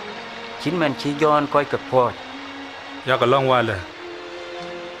along. Chin man chi John coi cực phôi. Ya ka long wale.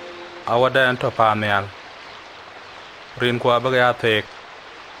 Awada ento paneal. Rin kwa ba ya tek.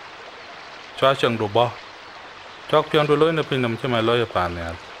 Chwa chang do ba. Chok pion do loy na pin nam chama loy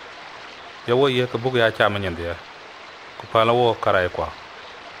paneal. Ya wo ye ka bug ya chama nyen dia. Ku pala wo karai kwa.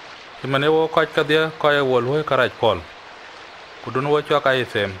 Chimane wo kwa ka dia ko ya wo loy karai pol. Ku dun wo chwa ka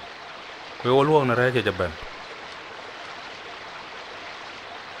isem. Ku wo luong na re je jaban.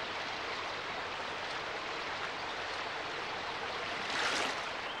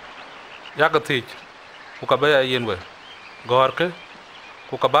 Ya ka thich ku ka ba yen we gor ke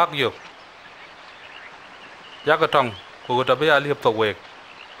ku ka bak yok ya ka tong ku ta ba liep to we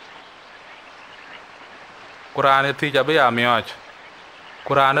Quran thich ba ya mioch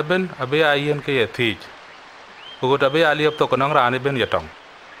Quran ben ba yen ke ye thich ku ta ba liep to ko nang ran ben ya tong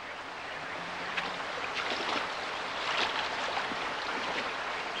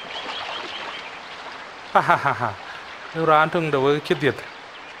ha ran tung da we chit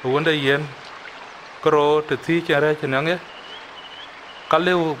wanda yen kro te ti chare chenange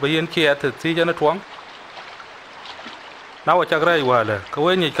kaleu bayen che te ti jana twang na wa chagrai wala ka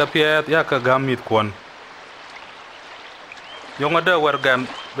we ni ka pie ya ka gamit kon Yong ada wargam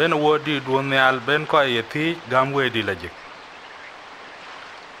ben wodi dunyal ben ko yeti gam wedi lajik.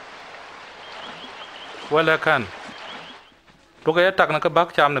 Wala kan. To ga tak na ka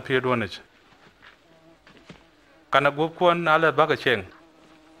bak cham na pie donich. Kana gup kon ala bak cheng.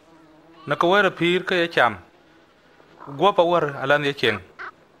 Na ka wara pir ka cham. Gua pa war ala ne cheng.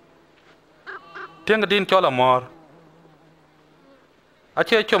 Tieng din chola mor.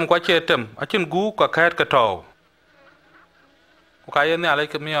 Ache chom kwa che tem, achin gu kwa kait ka taw. Ka yen ala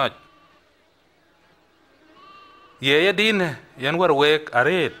ke miot. Ye din yan war wek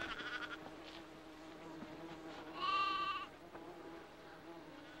aret.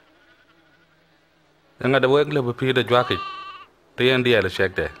 Nga da wek le pi da jwaki. Tien dia le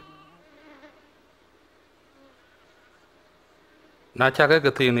shek de. Na cha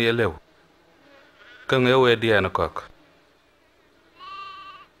ka tin ye lew. Ka nge we dia na kok.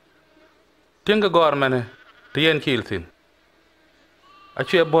 Tinga gor mane tien chil tin.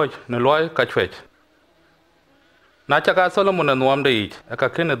 Achie boj na loy ka chwech. Na cha ka Solomon na nuam de ich. Aka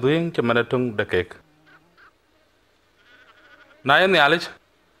kene duing che mana tung de kek. Na ye nyalish.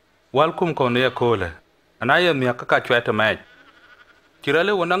 Walkum ko ne kole. Ana ye mi ka chwete mai.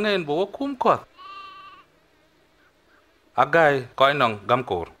 Kirale wona ngen bo kum ko. Agai koi nong gam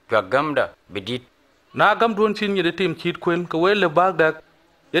kor. Chwa gam da bidit. Na gam duon chin ye de tim chit kwen ko we le bagdak.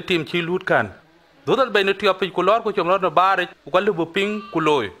 Ye tim chi lut kan. Dodal bay ne tiop ku lor ko chom lor na bare ku le bo ping ku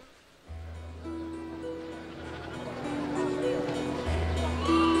loy.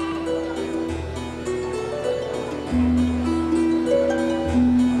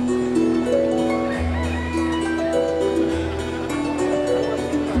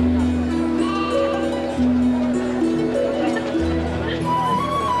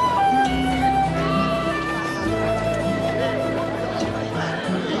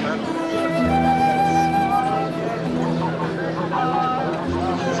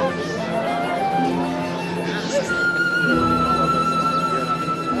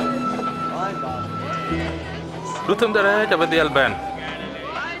 Lutum dare cha badial ben.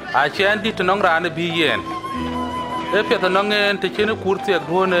 A chen dit nong ran bi yen. E pet nong en te chen kurti ak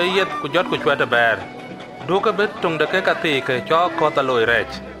duone yet ku jot ku chwata ber. Do ka bet tung de ke ka ti ke cho ko ta loy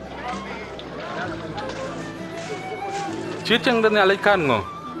rech. Chi cheng den ale kan ngo.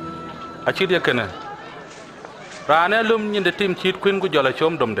 A chi de kene. Rane lum nyin de tim chit kwin ku jola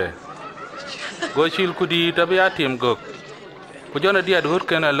chom dom de. Go chil ku di ta bia tim gok. Ku jona dia dur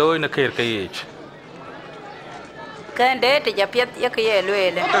kena loy na ker ke ich. Kende te japiet ye ke ye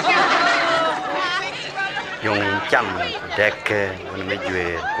lwele. Yung chăm dek wani me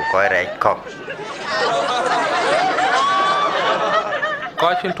jwe ku koi rai kok.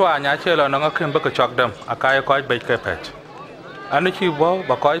 Ko chin twa nya chelo no ngakem ba ka chok dam akai ko be ke pet. Anu chi bo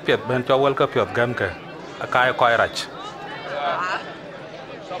ba ko pet ben cho wel ka pet gam ke akai ko rach.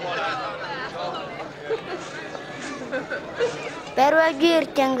 Pero agir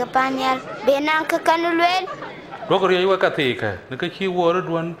changa panyal benang ka kanulwel. Rogor ye ka ti ke ne ka chi wo ro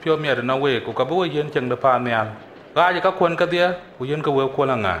duon pyo mer na we ku ka bo yen chang da pa nyal. Ga ka kwon ka dia ku yen ka we ko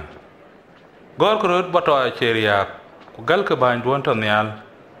la nga. Gor ko rot ba to cheria ku gal ka ban duon to nyal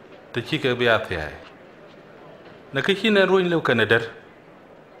te chi ke bia ti ai. Ne ka chi ne ruin lew ka ne der.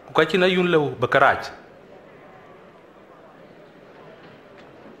 Ku ka chi na yun lew ba karach.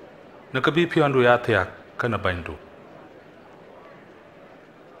 Ne ka bi pyo ndu ya ti ak ka na ban du.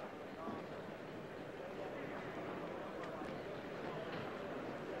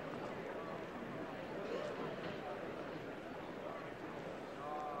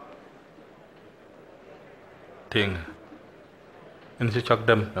 Ting in si chok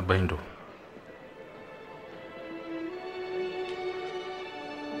dam na baindu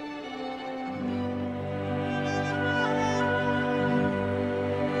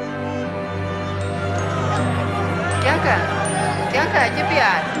Tiangka aje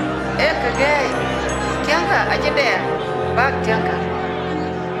piat ke gay tiangka aje de bak tiangka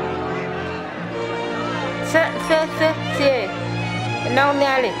se nong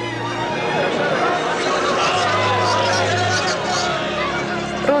nyali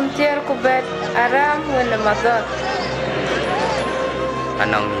Runtier kubet Aram wena mazot.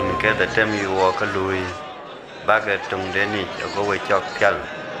 Anong nin ke da tem yu wa ka lui. Baga tung de ni go we chok pyal.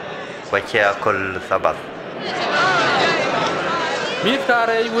 Kwa che akol sabat. Mi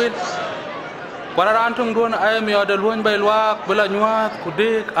tare wit. Kwara ran tung don ay mi oda luon bay luak bela nyuat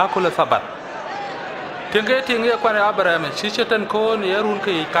kudik akol sabat. Tinge kwara Abram chichetan kon yerun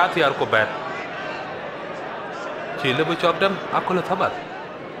ke katiar kubet. Chile bu chok dem akol sabat.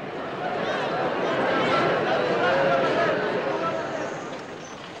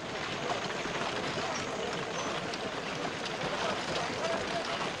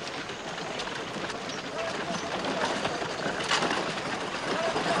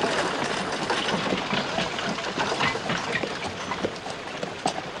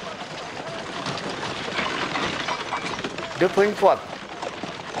 de pun pot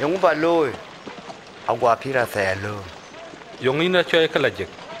yung ba loy agwa pira sa lo yung ina choy ka lajek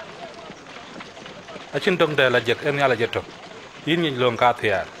achin dong de lajek en ya lajetok yin yin long ka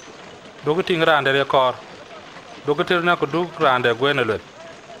thia dogo ting rande re kor dogo terna ko dug rande gwena let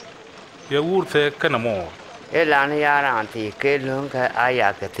ye wur the kana mo elan ya ran ti ke long ka aya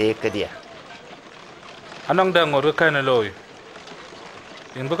ka te ka dia anong da ngor ka na loy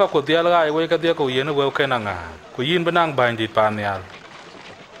in baka ko dia la ai we ka dia ko yen we ka na nga ko yin banang ban dit pan yal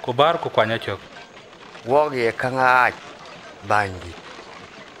ko bar ko kwanya chok wo ye ka nga ban dit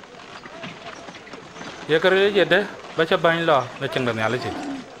ye ka re je de ba cha ban lo na chang da yal chi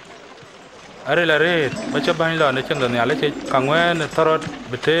are la re ba cha ban lo na chang da yal chi ka ngwen tarot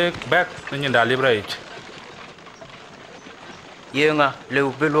betek back na nyin da liberate yenga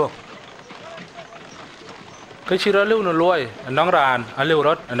leu belo cái chi ra lưu nó lôi nong ran a lưu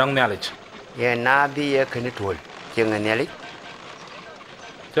rót nong nè lịch ye na bi ye kene tol cheng ne lik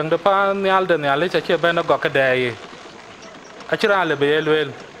chang de pa nyal de nè lịch che ben nó gọt cái đề a chi ra le be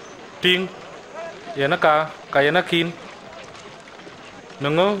luen ting ye na ka ye na kin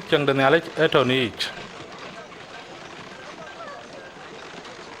nngo chang de nè lịch etoni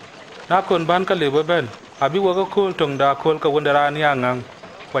na kon ban ka le ben abi wo ko kul tong da kul ka wondara ni angang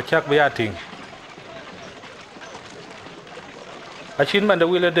kwa chak be ating achin man da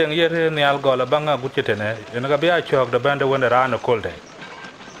wile deng yere ni al gola banga gutete ne ena ga bia chok da banda wona rana kolde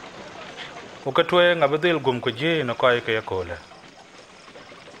o ka twe nga bedel gum ko je na koy ke kola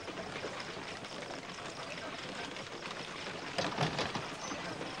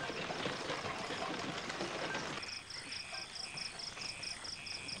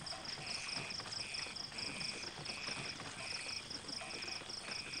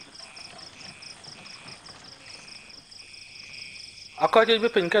ako je be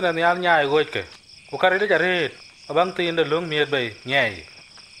pin kana ni al nyaay goy ke ko kare de jare abang tin de lung miet bay nyai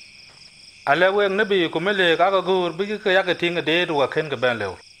ale wen ne bi ko mele ka ga gur bi ke ya ke tinga de do ken ke ben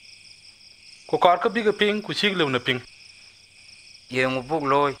lew ko kar ka bi ke ping ku sig lew na ping ye ngu buk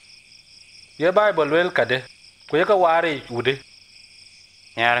loy ye bible wel ka de ko ye ka ware ude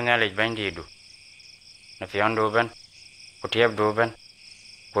nyar ngale bandi du na fion do ben ko tiep do ben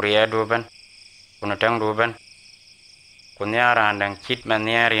ko riya do ben ko na tang do ben kunyara andang chit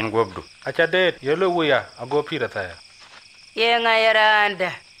maniar in gobdu acha det yelo wuya ago pira ta ye ngayara anda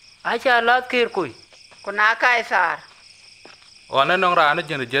acha lot kir kuy kuna kaisar ona nong rana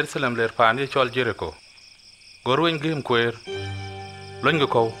jene Jerusalem ler pan ye chol Jericho gorwen gem kwer longo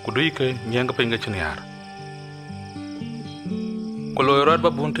ko kudui ke nyenga pinga chiniar ko loyrot ba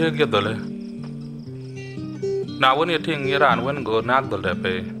bunte ge dole na woni ting iran wen go nak dole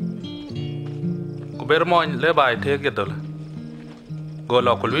pe ko bermon le bay te ge dole go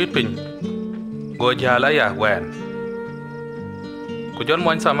lo ko luit pin go jala ya wen ko jon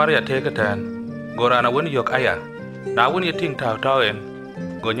mon Samaria te ke tan go rana woni yok aya na woni ting taw tawen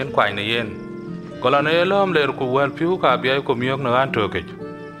go nyen kwai ne yen go la ne lom ler ku wel piu ka bi ko miok na an to ke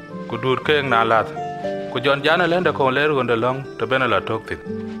ku dur ke na lat ku jon jana lende ko ler go ndalong to bena la tok tin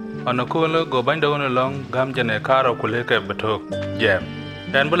ana ko le go ban do ne long gam jene karo ku le ke betok jem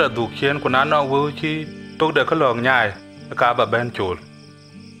en bula du kien ku na no wu chi tok de ko long nyai ka ba ben chul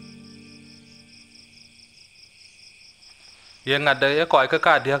ye ngade ye koy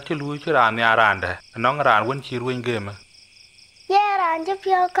ka diak chi lu chi ran ya rande nong ran won chi ruin game ye ran je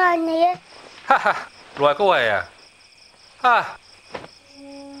pyo ka ne ha ha loi ko wa ya ha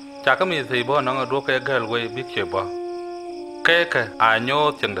cha ka mi sei bo nong do ke gal we big che bo ke a nyo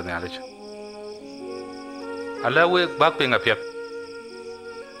cheng de nyale ala we bak pinga pet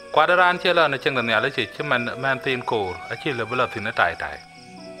kwa da ran che la na cheng de nyale chi man tin ko a chi le bla tin na tai tai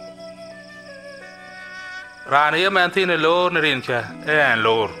rana ye man tin lor ne rin cha en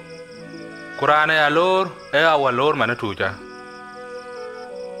lor kurane a lor e a wa lor man tu cha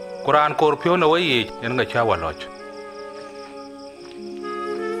kuran kor pyo na wai en ga cha wa loch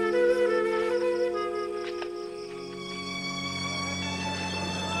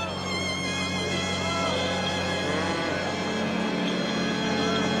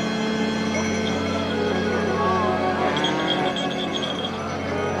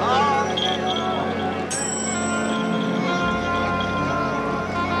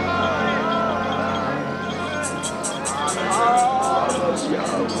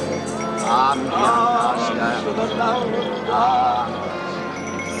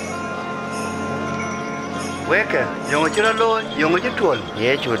weke yongo chira lo yongo chitol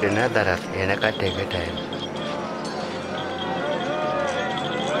ye chude na daras ena ka tege tay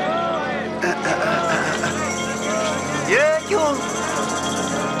ye chu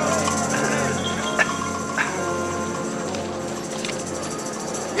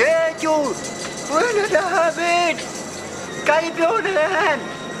David cái phiếu lên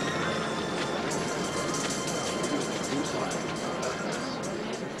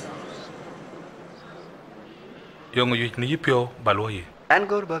Yung yu ni pio baloi.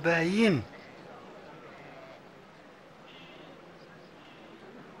 Angor babayin.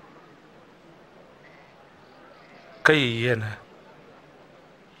 Kai yen.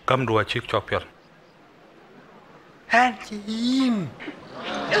 Kam dua chik chopial. Han chin.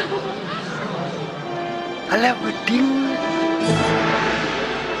 Ala beding.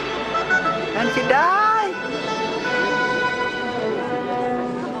 Han cedai.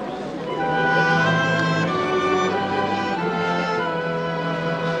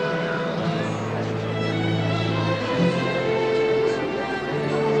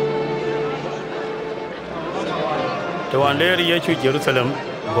 Tawan ler Yesu Jerusalem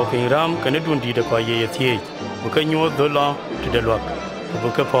bo king ram kan dun di de ko ye tie bu ka nyo do la ti de lok bu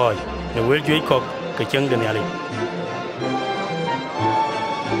ka poi ne wel jui kok ka cheng de nyali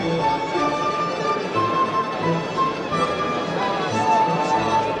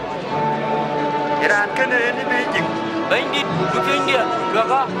Iran kan ni Beijing. Bandit bu king dia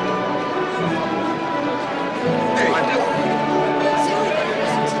ga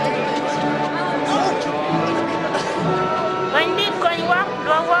Bandit kon wa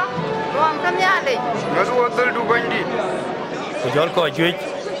do wa rom kam ya le Ngadu wadal du bandit. ko jol ko jui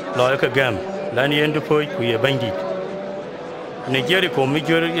lo ka gam lan yen du poi ku ye bandit ne jeri ko mi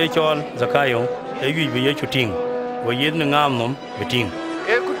jor ye chol zakayo e wi bi ye chuting wo yen ngam nom biting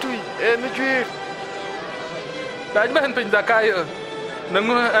E kutui e mi juir. Daj ben pin zakayo.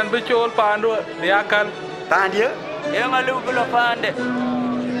 Nangu an be chol pando ni akal. Pandia? E ngalu bulo pande.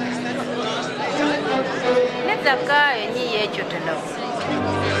 ne zakayo ni ye chutelo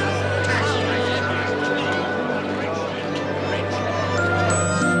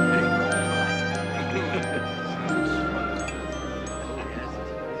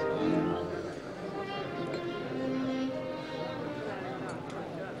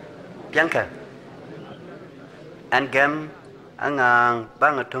Bianca. An gam angang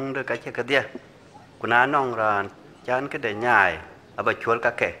bang atung de ka che ka dia. Kuna nong ran chan ke de nyai aba chol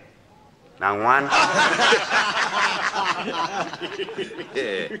ka ke. Nang wan.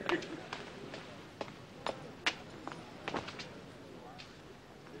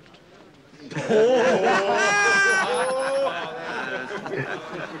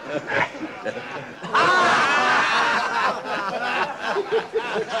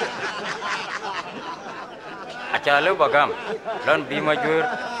 Acha lu bagam. Lon bi majur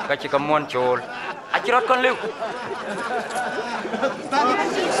ka chikamon chol. Achirot kon lu.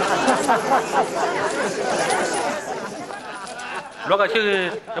 Lo ka chi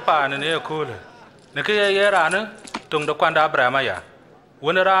e pa ne ne ko le. Ne ke ye ra ne tung da kwanda Abram ya.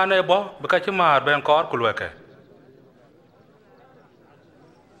 Won ra ne bo be ka chi mar ben kor ku lweke.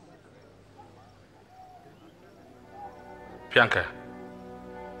 Bianca.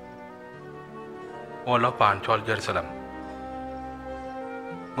 Ola pan chol Jerusalem.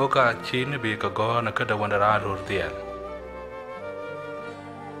 Ngoka chin bi ka go na ka da won ra rur diel.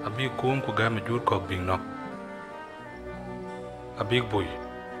 Abi kum ku ga me jur kok bing no. Abig boy.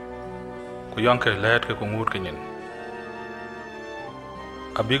 Ku yanke let ke ku ngut ke nyin.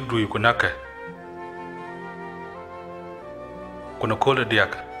 Abig dui ku nake. Ku na kole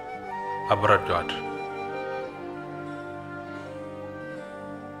diak. Abrat jot.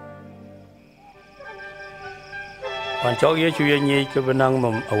 wan chok ye chu ye nyi ke benang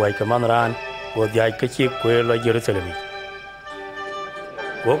nom awai ka man ran wo jai ke chi kwe lo Jerusalem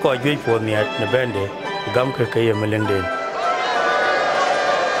wo ko jui po miat ne bende gam ke ye meleng den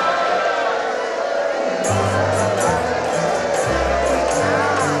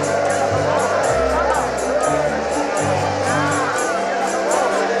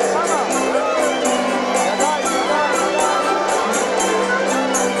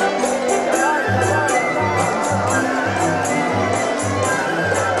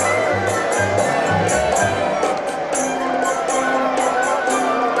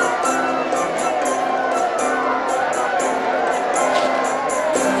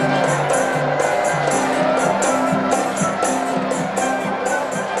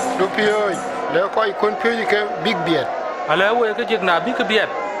Kon pyo ke big biet ala we ke jik na bi ke biet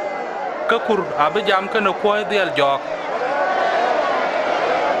ka kur abe jam ke no ko dial jok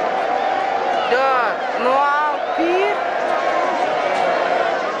do no pir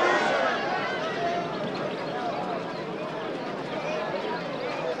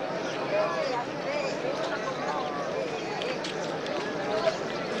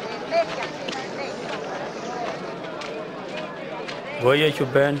go ye chu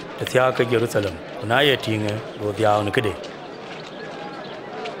ben te thia ke Jerusalem na ye tinge go dia ne kede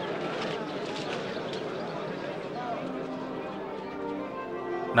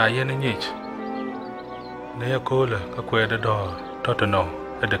na ye ne nyich ne ya kola ka kwede do totono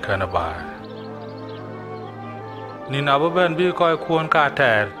ede kana ba ni na bo ben bi ko kuon ka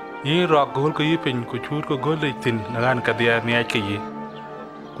ter yi rok gol ko yipin ku chur ko gol tin na gan ka dia mi ake yi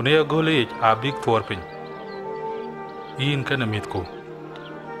ku ne ya gol yi a big for pin yin kana mit ko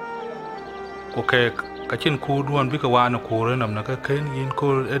ko ke ka chin ku duon bi ka wana ku re nam na ka ken yin ko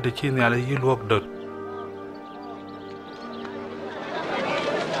ede chin ya le yi luok dot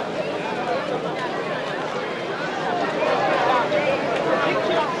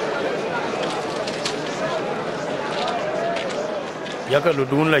yaka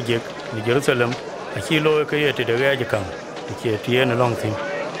ludun la jek ni Jerusalem a chi lo ke ye te de ga jekam ke tie na long thing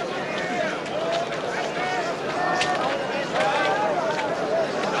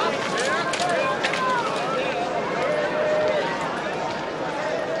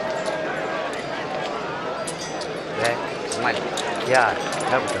ya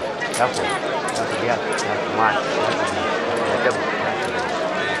dabu ya man dabu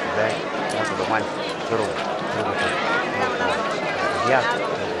dabu man juru ya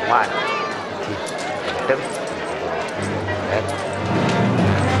man dabu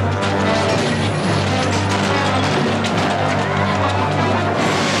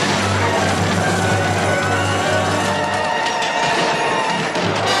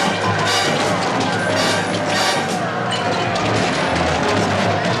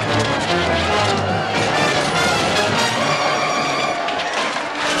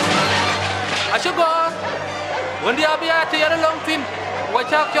Wendi abia te yara long tin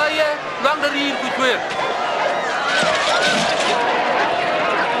wachak choye long the real ku chwer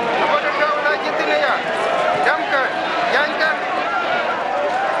aboda kawla jitine ya jamka yanka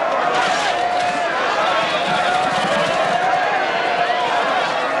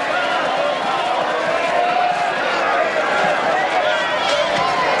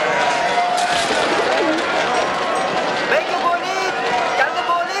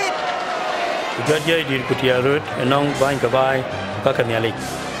jot ye dir ku tia rut nong ban ka bai ka ka nyali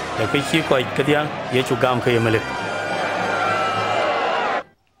ya ke chi ko ka dia ye chu gam ke yemelik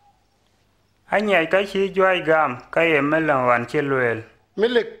anyai ka chi joy gam ka yemelan wan che luel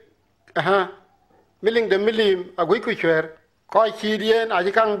milik aha miling de milim agui ku chwer ko chi dien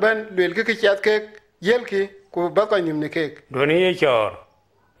aji kang ben luel ke chat ke yel ki ku ba ko nim ne ke do ni ye chor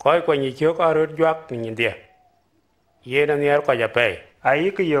ko ni chok arut jwak ni dia ye na ner ko ja pe ai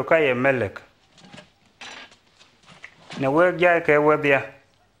ke yo ka yemelek ne wek jai ke wedia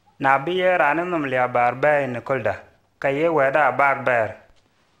na bi ye ranin num lia bar be ne kolda ka ye weda bar ber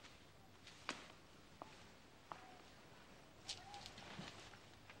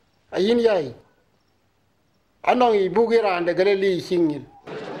ayin yai anong i bugira ande gele li singin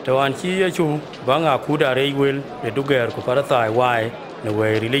to an chi ye chu ba nga ku da re wel de duger ku para tai wai ne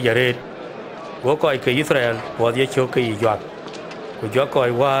we ri le jare go ko ke Israel bo ye cho ke jwak ku jo ko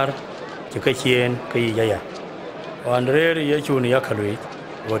war che ke chien ke ya an re ye chu ni ya khalui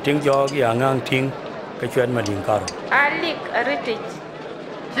go ting jog ya ngang ting ke chuen ma ding karo alik aritich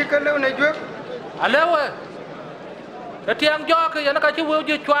chikalo ne jwak alewe the tiang jo ke yana ka chi wo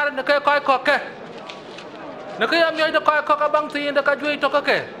ji chwar ne ke ko ko ke ne ke am yo de ko ko ka bang tin de ka jui to ka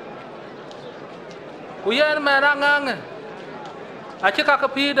ke ku yen ma na ngang a chi ka ka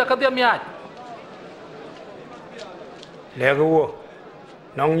pi de ka de mya le go wo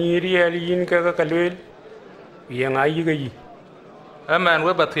nong ni ri el yin ka lel ye nga yi ga yi amen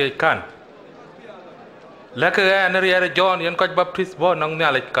we bathi kan la ke an ri er John yen ko baptist bo nong ne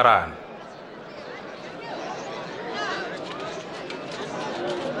ale karan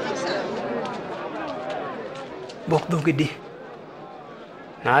bok do gidi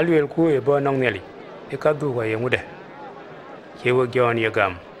na lel ku e bo nong ne li e ka du ga ye mude ke wo John ye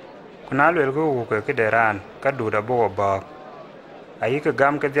gam kuna lel go ke deran ka du da bo ba ai ke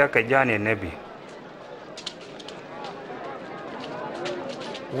gam ke ja ke jane nebi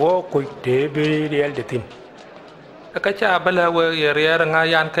wo ko te be real de tin ka cha bala we ye yer nga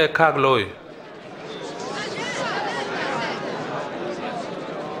yan ke kag loy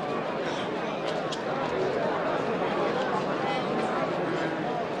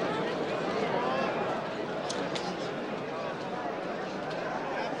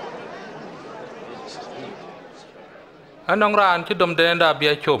anong ran chi dom den da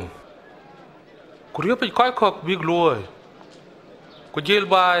bia chum kuriyo pe koy kok big loy ku jil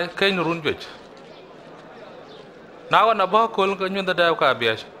bai ken run bech na wana ba kol ga nyunda da ka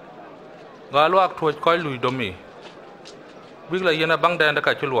bia ga lwak tuoj koy lui domi big la yena bang den da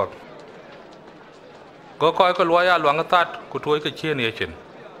ka chulwak go koy ko loya luang tat ku toy ke chien ye chin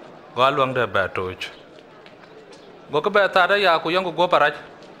go luang da ba toch go ko ba ta da ya ku yang go parach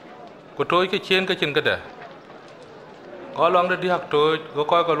ku toy ke chien ke chin ke da go luang da diak toch go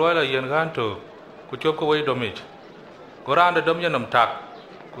koy ko loya yen gan to ku chop ko wei domich go ran da dom yenam tak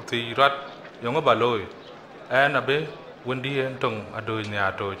ku ti rat yong ba loy en abe wendi en tong adoy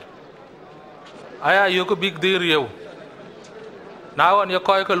nya toch aya yo ko big dir yew now on your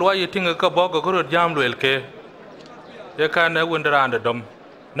coy loy you think a bog go jam lwel ke ye kan e wonderande dom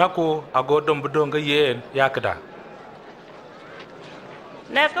naku agodom budonga yen yakda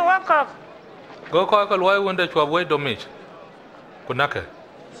ne ko wako go coy loy wonde chwa boy domich kunake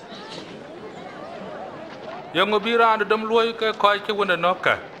yongo birande dom loy ke coy ke wonde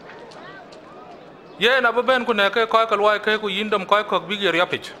nokka ye na ben kunake coy loy ke ku yindom coy ko big yer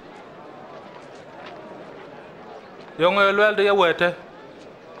yapich yongo lwel de yewete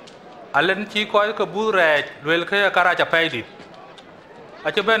alen chi koy ko Blu-ray lwel ke kara cha paydi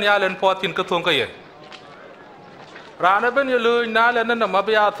ache ben ya len potin ko thon ko ye rana ben ye lu na len na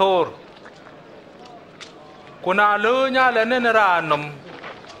mabya thor kuna lu nya len ne ranom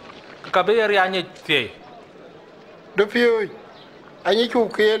ka be ya nya tie do pio anyi ku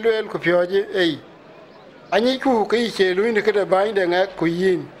ke lwel ku pio je ei anyi ku ke che lu ni ke da bai de nga ku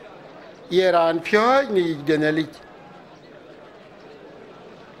yin ye ran pio ni de ne li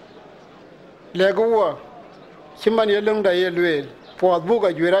legwa chiman ye lung da ye lwel po bu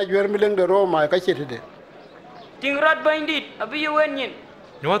ga jwera jwer mi lung da roma ka chitide Tingrat bandit, abi you wenyin.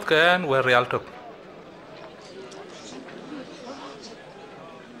 nyot ken we real tok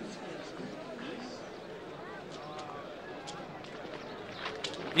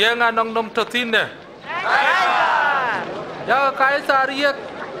ye nga nong nom to tinde ya kaisar ye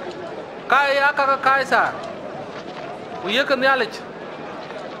kaya ka kaisar u ye kan yalich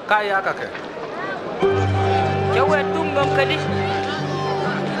kaya ka ke Jawe tungom kadi.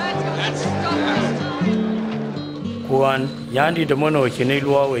 Kuan yandi de mono chini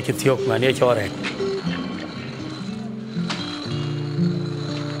luo we chithiok mane chore.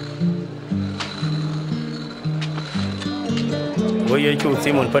 Wo ye chu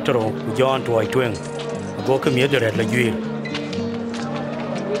Simon Petro John to Tweng. Go ke mi de la juil.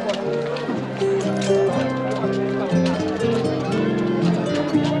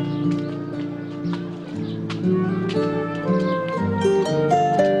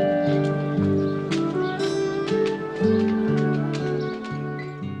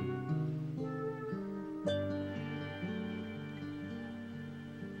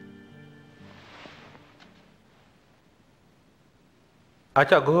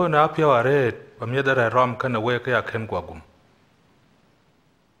 acha go na pio are pamyedere rom kana we ka ken gwagum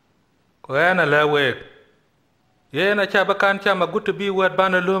ko ena le we ye na cha bakan cha magutu bi wet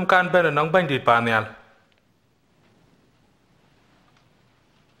bana lum kan bana nong bandi panyal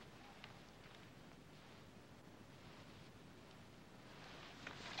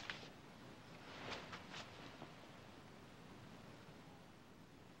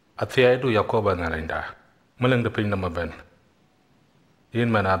atia edu yakoba na renda muleng de pin na maben yin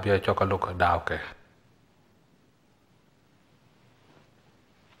mana bia chokaluk daw ke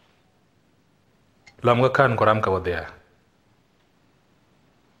lam ga kan koram ka wadia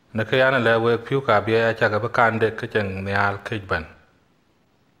na ke yana le we piu ka bia cha ga bakan de ke cheng nyal ke ban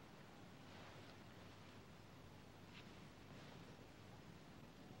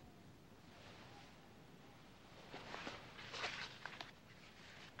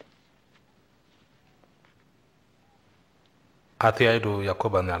atia edu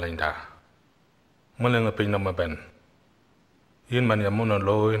yakoba na renda muleng pin na maben yin man yamuno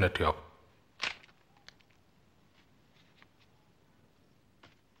loy na tiok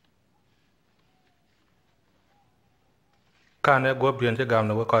kan e go bien che gam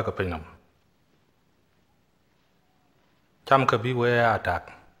na we koy ka pinam cham ka bi we atak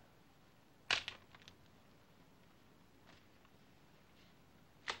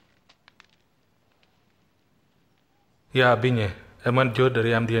ya binye e man joder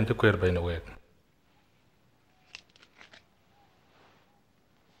yam dien te kwer bay na we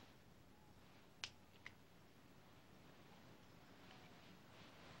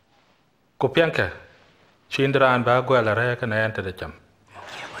ko pianka chindran ba gwala re ka na ente de cham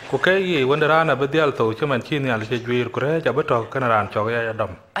ko kay yi wonderana be dial to chaman chin yal che juir kure ja beto kana ran chog ya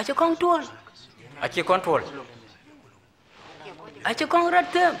dom Acha control. Achi control. Acha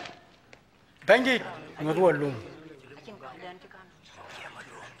congratem. Bandit ngoro lum.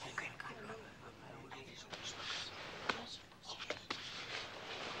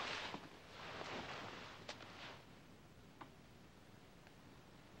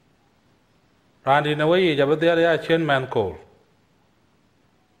 Randi na wai ja badial ya chen man kol.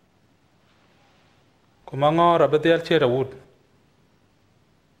 Kuma ngora badial che rawud.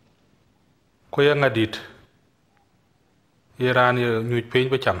 Ko ya ngadit. Yeran ye nyuj piny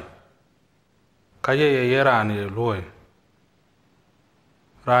bacham. Ka ye yeran ye loy.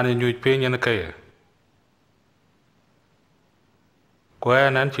 Ran ye nyuj piny yen kaye. Ko ya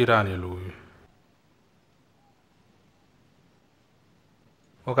nan chi ran ye loy.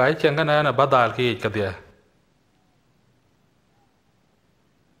 O ka chen kana na badal ki ka dia.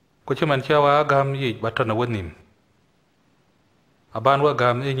 Ko chiman chawa gam yi batana wonim. Aban wa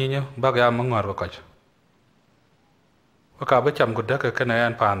gam e nyinyo bagya mangwar wa kach. Wa ka bacham ko daka kana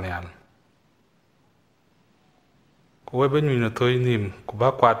yan pan yan. Ko we benyu na toy nim ko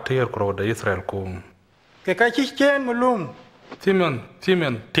ba kwat ter kro da Israel ko. Ke ka chi chen mulum.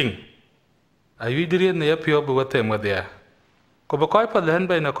 Timon ting. Ayu dire ne ya pio bu wate mo dia. Ko ba koy pa len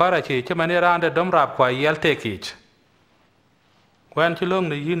be na kora chi chimani rande dom rap kwa yel tekich. Kwan chi long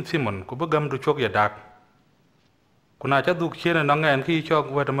ne yin Simon ko ba gam du chok ya dak. Kuna cha duk chene na ngen ki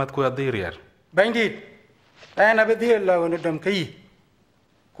chok wet mat ko adirier. Bandit. Ana be dir la wono dom kai.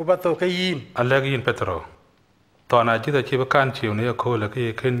 Ko ba to kai. Aleg yin Petro. To na ji da chi ba kan chiu ne ko la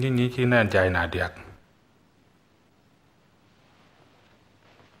ki ken ni chi nan jai na diak.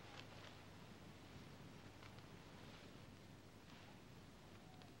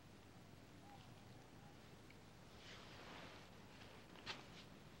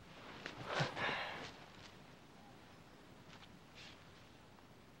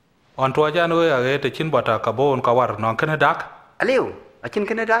 On tua jan we a te chin bata kabon ka war non kene dak. Aliu, a chin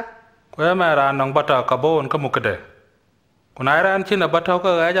kene dak. Ko ma ran non bata kabon ka mukde. Kuna ran chin bata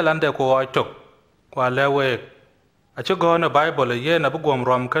ka ga jalan de ko oi tok. Kwa lewe. A che go na Bible ye na bu gom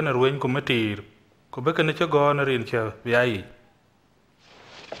rom kan ruin ku metir. Ko be kan che go na rin che biai.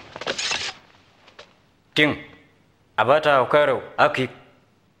 Ting. Abata ka ro akip.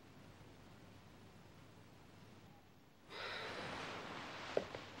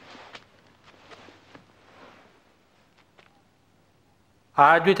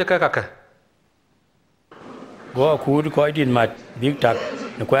 Aju cha ka. Go ku ko din mat big tak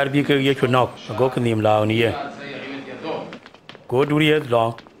na kwar bi ke ye chunok go knim law ni ye. Go duriye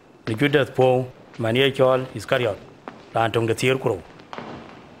lo ni judas po manie chol iskariot ran tong de tier kro.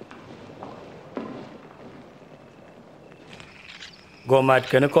 Go mat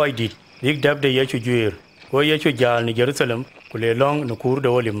ken ko dit big dab de ye chu juer go ye chu jal ni Jerusalem ku le long no kur de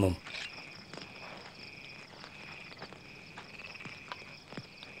wolim mum.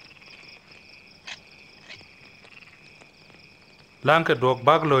 Lanke dok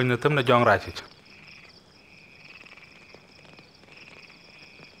bag loy na tum na jong rachich.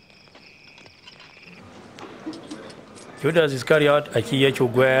 Judas Iscariot a chi ye chu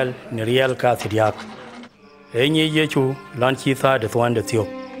gwel ni riel ka thidiak. Enyi ye chu lan chi tha de thwan de thiok.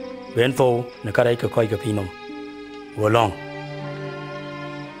 Ben tho na karai ka koi ka pinom. Wolong.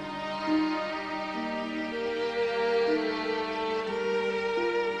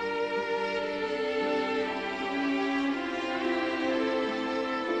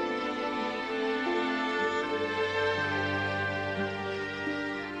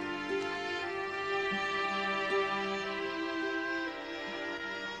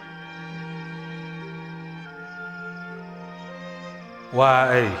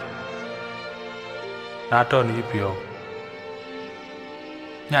 Wa ai. Na to ni pio.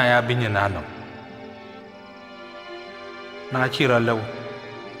 Nya ya binye na no. Na chira lew.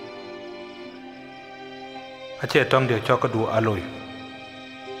 A che tong de cho ka du aloi.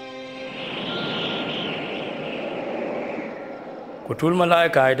 Kutul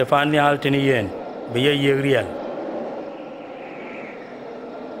malaika ai da fan ni hal tini yen be ye riel.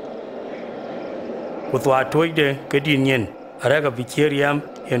 Kutwa toide ke din yen araga bicheriam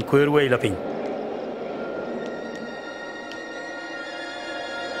en kwerwe la pin.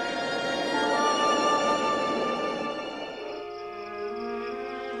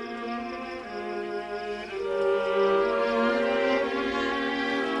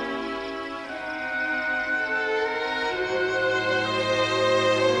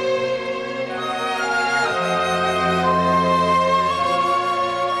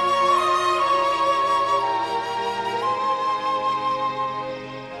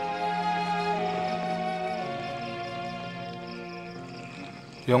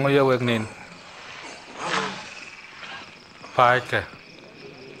 Yong ya wek nin. Pai ke.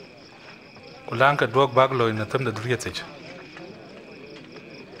 Kulang ke dog bag loy na tum da drietich.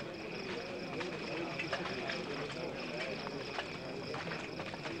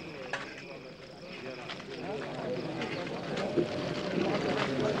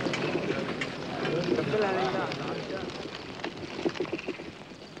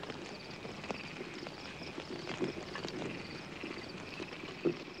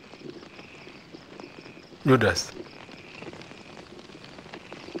 Judas.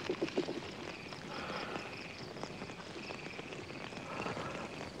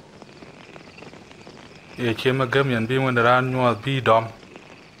 Ye chema gam yan bi wen ran nyuol bi dom.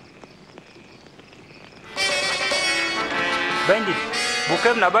 Bandit,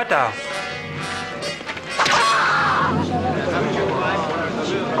 bukem na bata.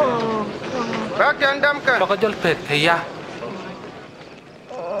 Bak yang dam ka. Baka jol pet ya.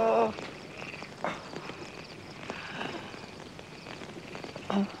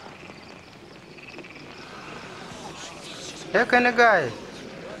 Ya kena gai.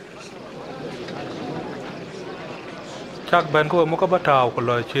 Chắc bên của một cái bắt đầu của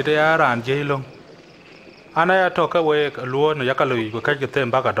lời chỉ để ran dây luôn. Anh ấy to cái về luôn nó cái lời của cái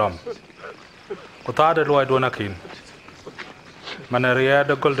tem bạc đom. Của ta để loài đua na kín. Mà này ria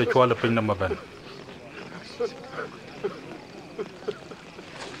đã gọi để cho là pin nằm bên.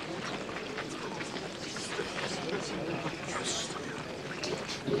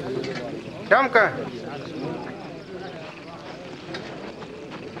 Dam ka.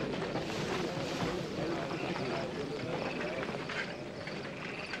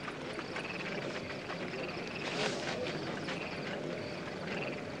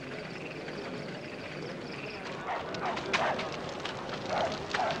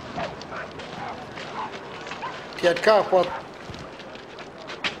 Thiệt ca phật.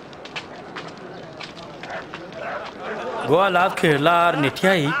 Goa laat ke laar ne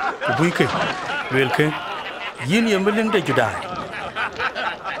tiai bui ke wel ke yin ye melin de judai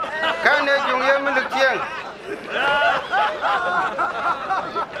Kan ne jung ye meluk tiang.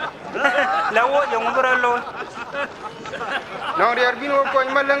 La wo jong bra lo. Nong riar bin wo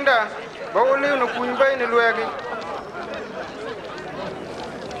koñ malang da. Ba wo lew no kuñ bay ne luegi.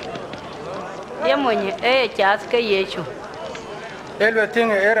 Ye monye chas ke yechu. Elwe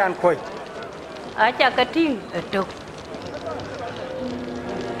tinge eran koi. Acha kating etok.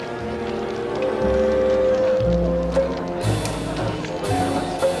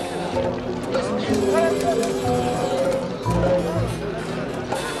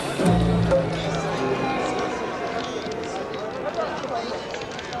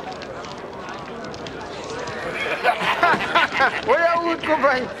 Oya ut ko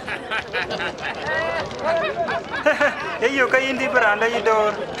bay. Yo ka indi beranda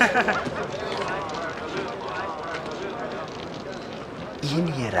idor.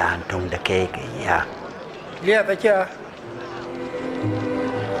 Ini ran tong da ke ya. Lihat aja.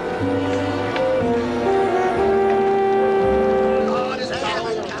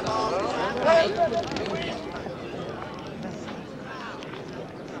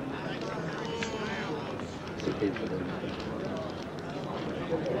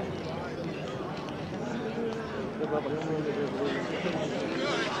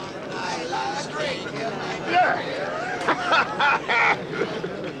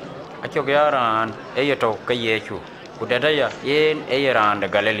 Acho garan to kayechu. Kudadaya yen ran da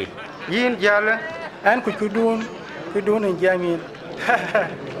Galili. Yin jala. An kudun en jamin.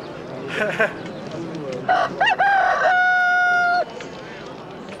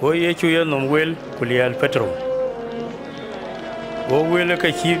 Wo ye chu ye nom wel kulial petro. Wo wel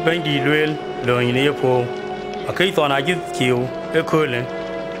ka chi bandi lwel lo yin ye po. Akai to na ji chiu e kole.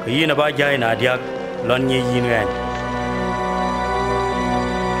 Ka yin ba jai na diak lon ye yin gan.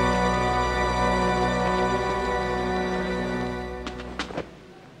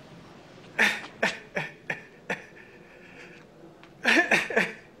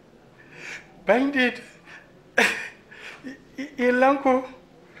 Bandit. Ilanko.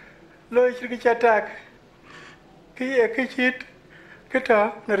 Lo shirki chatak. Ki ekechit.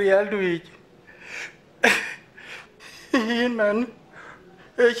 Kita na real duij. Yin man.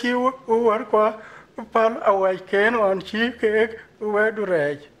 Echi war kwa pal awai ken on chi kek we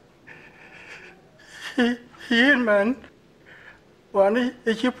durej. Yin man. Wani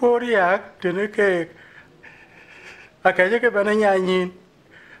echi poriak tene kek. Akaja ke bana nyanyin.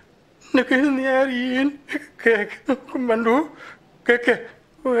 Nekin yarin kek mandu kek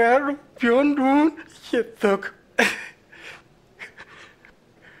wer piondun chetok.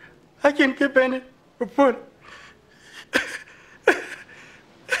 Akin ke bene pun.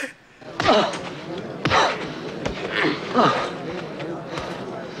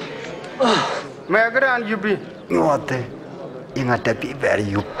 Megran yubi. Ngote. Ingata pi ber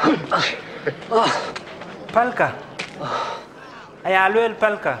yup. Palka. Aya lwel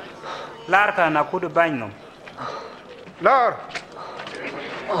palka. Larka na kudu banynom. Lor.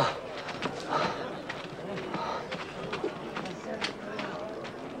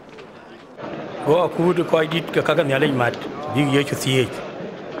 Go kudu ko dit ka kaga nyalai mat bi ye chu siye.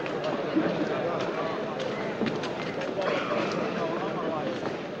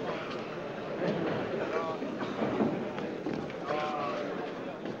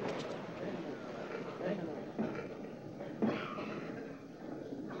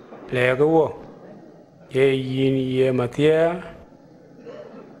 le ga wo ye yin ye matia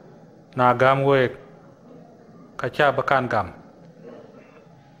na gam wek ka cha bakan gam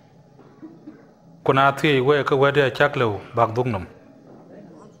kuna thi we ka wede chak lo bak dungnum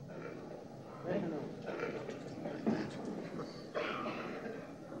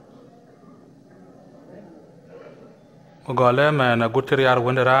ogole me na gutir yar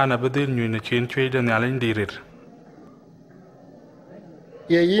wende ra na bedil nyu ne chin chui de nyalin dirit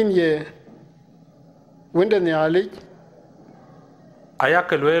ye yin ye wende nyali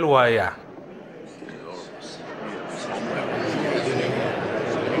ayak lwel waya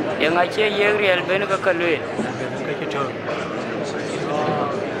yang ache ye real ben ka kalwen ka kito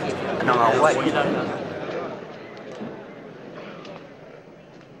na wa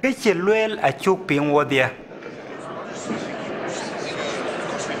cái chuyện luyện ở chụp tiếng vô địa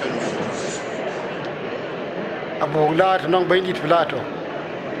abong la to nong bayin dit plato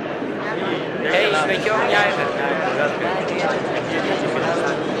hey be chong nyai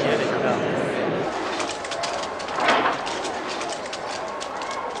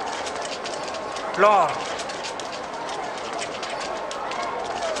lo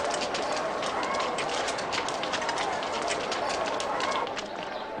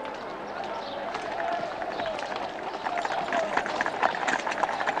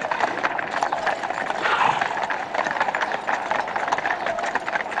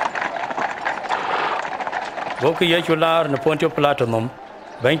Woki ye chular na Pontio Platinum,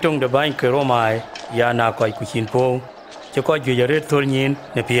 Bentong de Bank Romai, ya na koi kuchin po, Chako Jujaret Thulnin,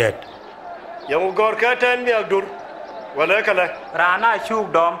 ne Piet. Yang gor katan mi agdur, wala kala. Rana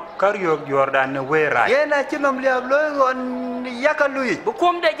chuk dom, kar yok Jordan ne we rai. Ye na chinom liab lo ngon yakalui.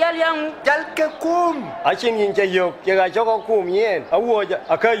 Bukum de jal yang jal ke kum. Achin yin che yok, ye ga choko kum yen, awo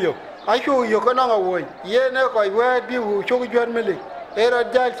akayok. Achu yo ko nong awo ye ne ko we bi wu chu jwan milik era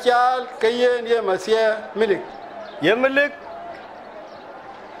jal chal kayen ye masia milik ye milik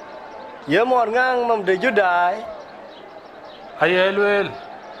ye mor ngang mam de judai ayelwel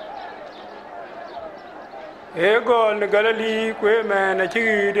ego ne galali kwe me na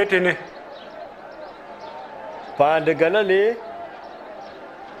chi de tene pa de galali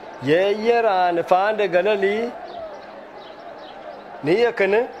ye yera ne fa de galali ni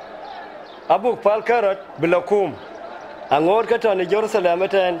yakene abuk pal karat bilakum angor ka tani Jerusalem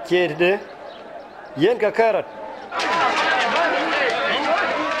tan chede yen ka karat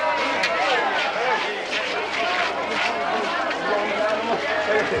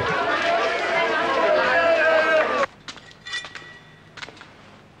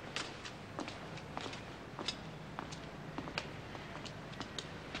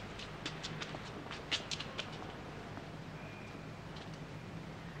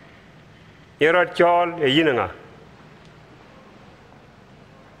yerot chol e yinanga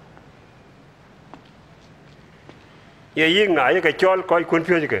ye yinga ye ka chol ko kun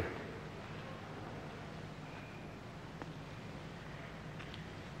pyo ke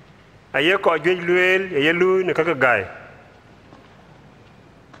aye ko jwej luel ye lu ne ka gaay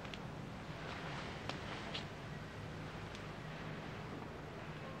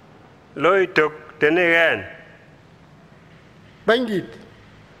loy tok tenen bandit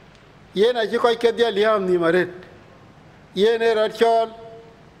yena ji koy ke dia liam ni maret yene rachol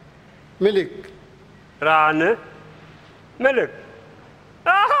milik rane milik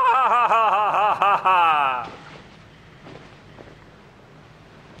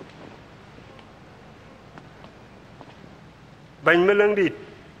bany melang dit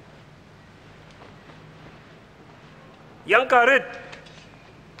yang karet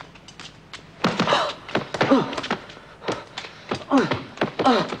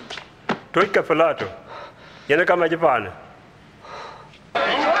Toi capelato. Yana kama Japan.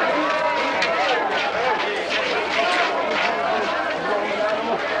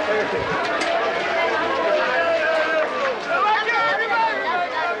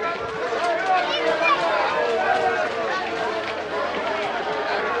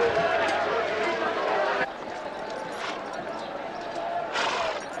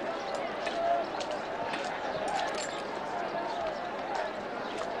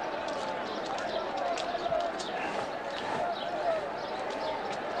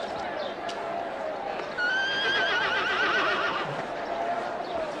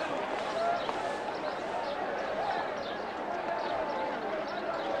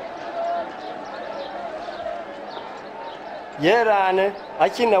 Yerane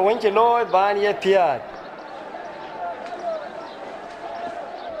achina wenche loy ban ye piat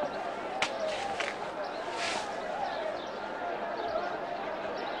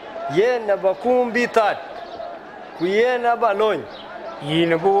yena bakum bitat kuyena balon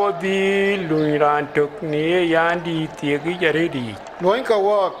yin bo di lui ran tok ni yan di tiegi jare di Loin ka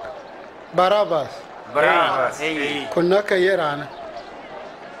wok Barabas. Kuna ka yerana.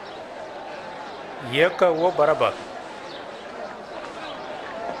 yeka wo Barabas.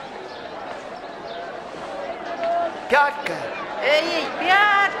 Piatka. Ei,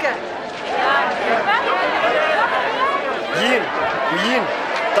 piatka. Yin,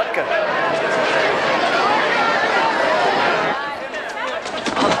 tatka.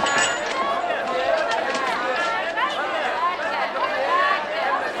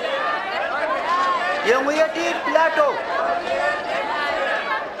 Yang ya di Plato.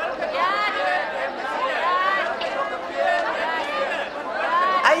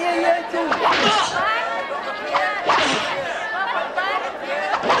 Ayah tu.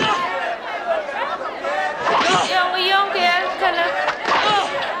 Yung kaya kala.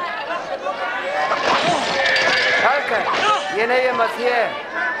 Halka. Yana ya masih.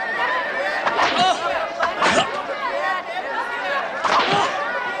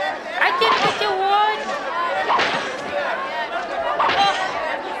 Acin kecewa.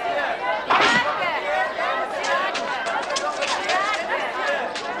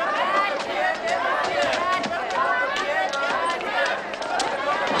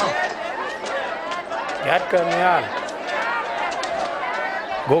 Yat ka nyal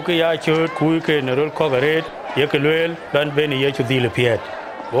go ke ya chut ku ke nerol ko garet ye ke lel ban ben ye chu dile piet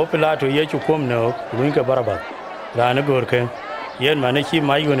go Pilato ye chu kom no ruin ke Barabas ran gor ke yen mane chi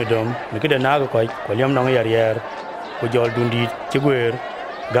mai gone dom ni ke na ko ko yam no yar yer ko jol dundi ci gwer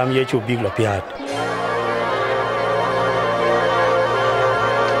gam ye chu big la piat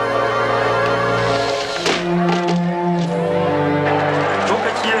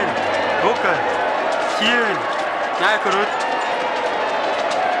Nyai kurut.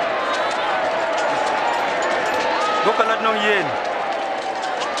 Bukalat nong yen.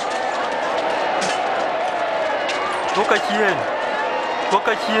 Buka chien.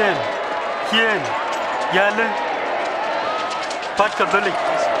 Buka chien. Chien. Yale. Pat ka dalik.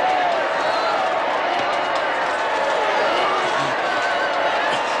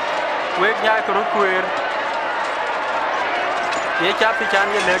 Wek nyai kurut kuer. Ye chap ti chan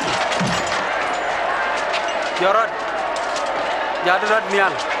ye lek. Yorot. Jadurat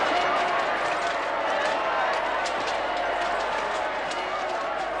mial.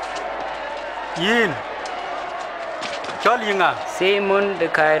 Yin. Chol yinga. Simon de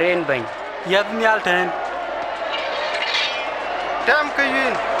Kairen bany. Yad mial ten. Tam ke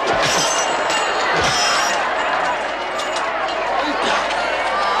yin.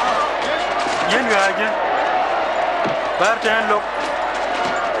 Yin gaje. Bar ten lok.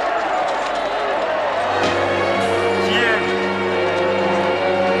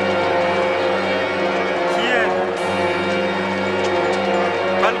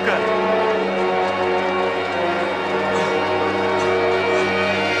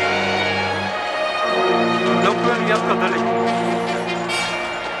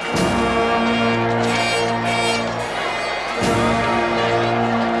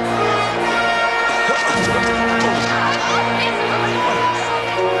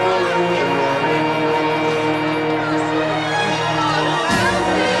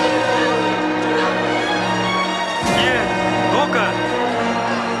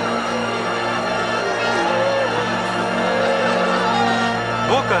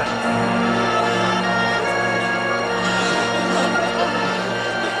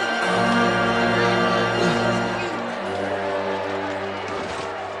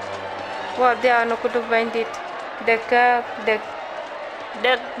 Dia no kudu bandit. Dek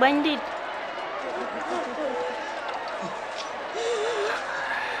bandit.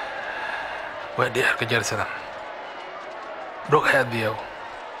 Wa dia kejar sana. Dok ha dia.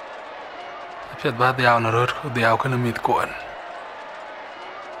 Fiat ba dia na rot dia ko na mit ko an.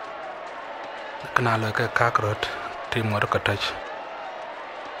 Kana la ka kakrot tim war ka tach.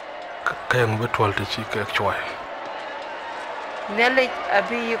 Ka yang betwal ti chi ka choi. Nele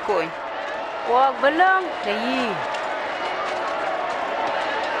abi ko. Wag belang da yi.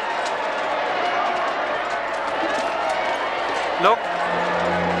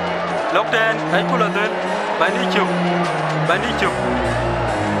 Lok den ai kula den bani chuk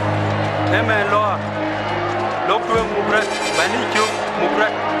eme lo lok tuang mubrak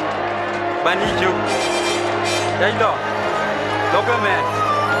bani chuk dai lo lok eme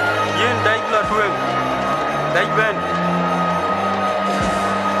yen dai kula tuang dai ben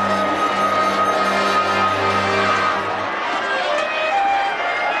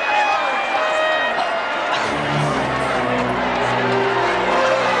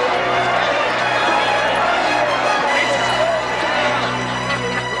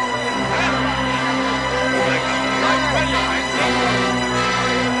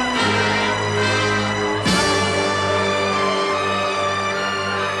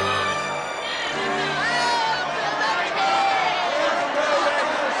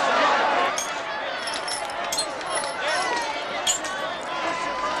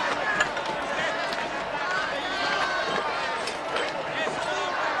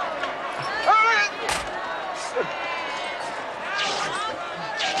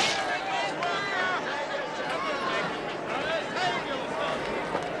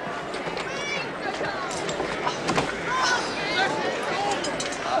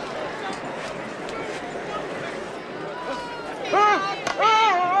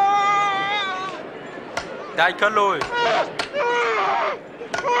Đại cả lôi.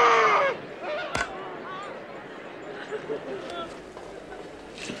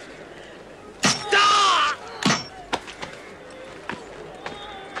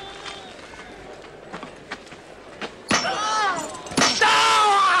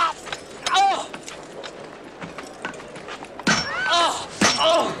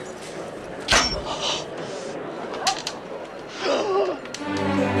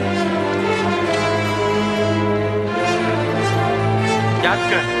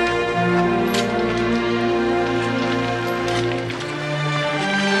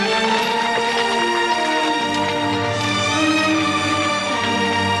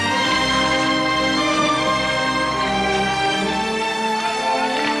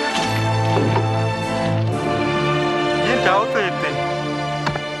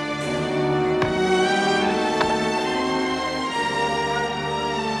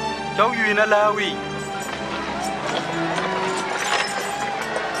 Cháu Duy nó lao ý.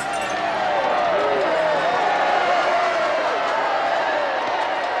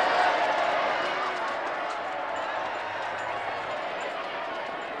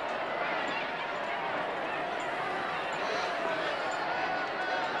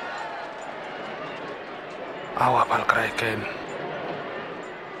 Awa pal kraiken.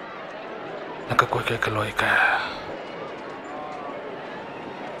 Nakakui kay kaloy ka.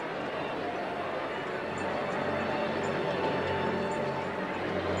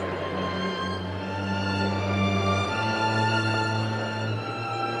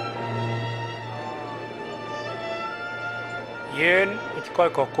 Yen coi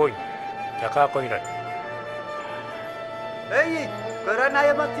có coi, chả có coi rồi. Hey, karena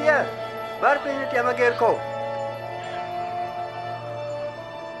ya matia, barpin ti amagel ko.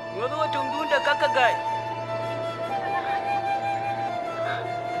 Ngodo tungdun da kakagai.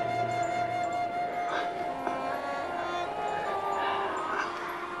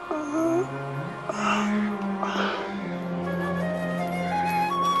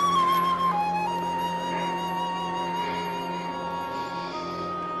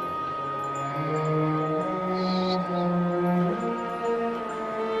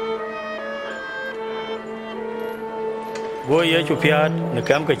 Go ye chupiat ne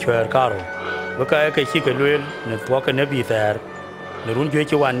kam ke chwer karo baka ke chi ke luel ne to ke ne bi ter ne run je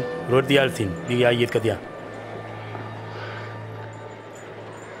chwan rod dial sin bi ya yit ka dia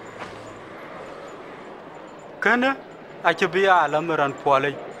kana a che bi ala meran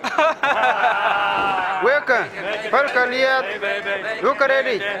pole weka par kaliat lu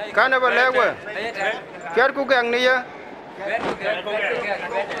karedi kana balewa kyar ku gang ni ya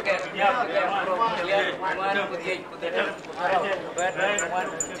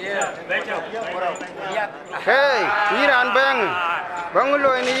Hey, Iran bang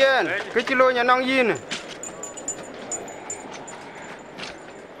lo ni yen, ke kilo nya nong yin.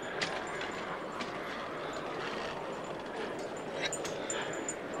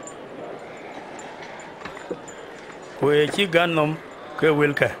 ko e chi gannom ke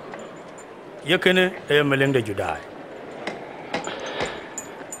wilka yekene e meleng de judai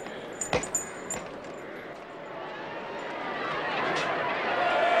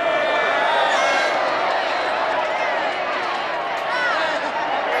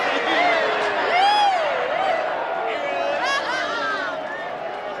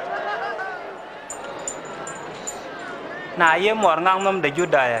na ye mor ngang nom de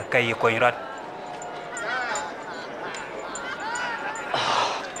judaya kay ko rat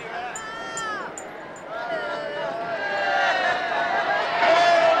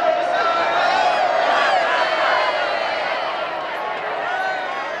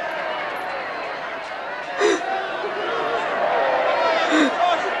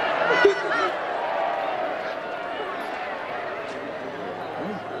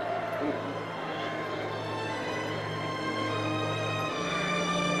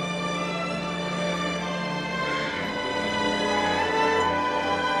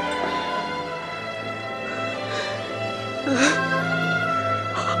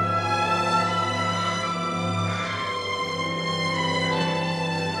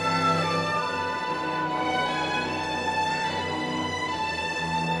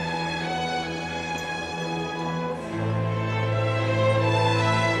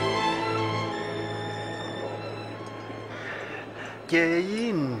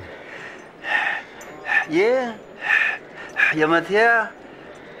Jayin. Yeah. Ya matia.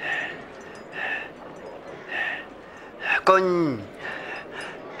 Con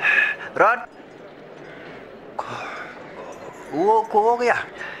Rod. Cô kìa.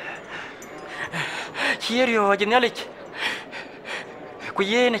 Chirio jenalik. Ku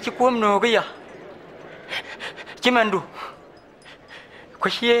ye na chikwom no kìa. Chimandu.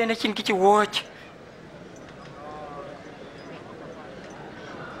 Kwa hiyo na chin kichi watch.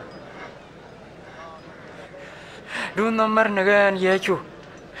 Du nomor nagan yechu.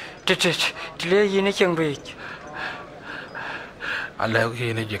 Tile yini chang bich. Alaw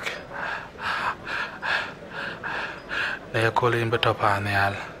yini jik. Ne kolin betopa ne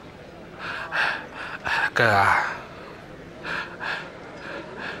al. Ka.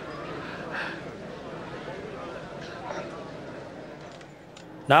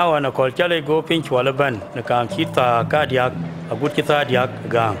 Now an a call Charlie go pinch Wallaban, the Kam Chita, Cardiac, a good Kitadiac,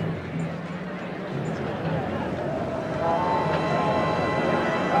 gang.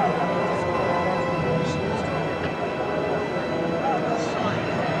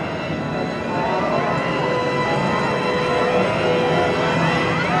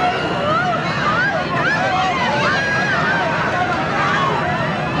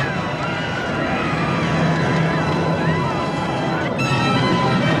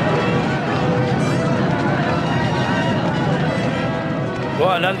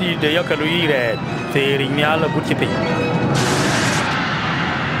 Nandi de Yakalu red, saying Niala Guchipi.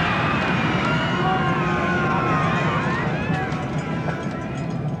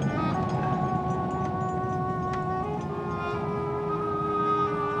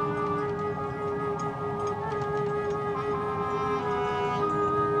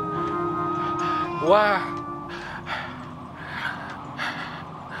 Wow.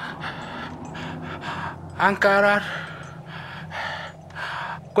 Ankara.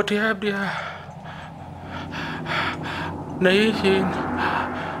 Có thể đi nấy xin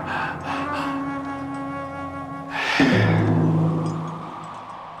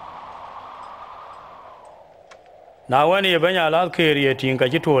Now when you bring a lot carrier to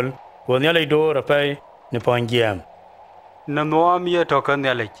Kajitol, when you do repay Nippon Jam. Namoamia token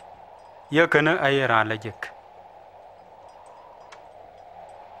the lake. Yakana Ayara Lajik.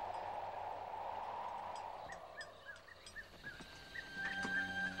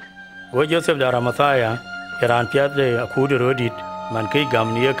 Wo Joseph da Ramathaya, Iran Piazze, a coup de rodit, Manke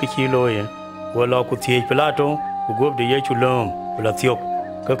Gam near Kichiloye, wo lo ku thiech Pilato, who go the Yechu Lom,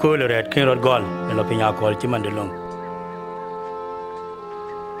 Ulathiok, Kakula at King Rod Gol, and Lopina called Chimandelong.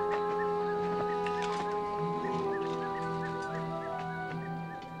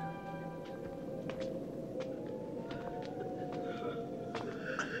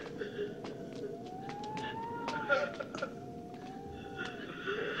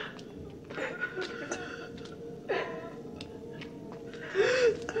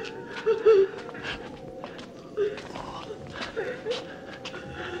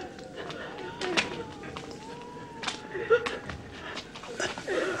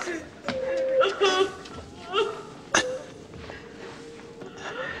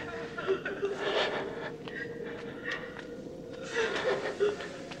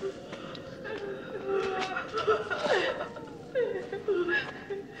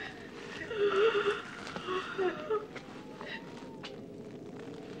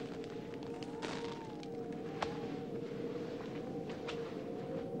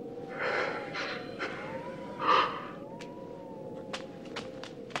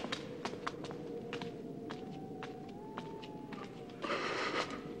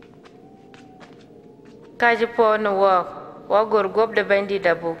 Kajipo no work, wagor gob the bandi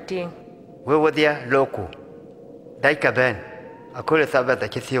da bukting. We were there local. Daika Ben, a call Sabbath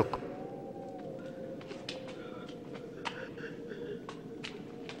at Chisiok.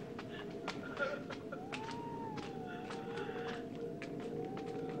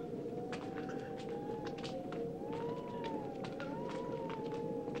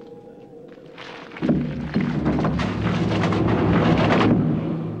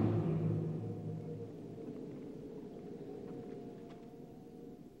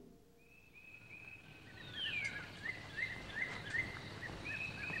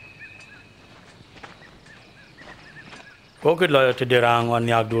 Pocket lawyer to the rang on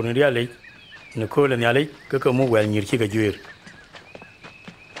Yak during the alley, Nicole and Yali, Kakamu well near Chicajuir.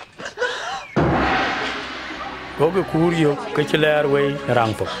 Goga Curio, Kachela way,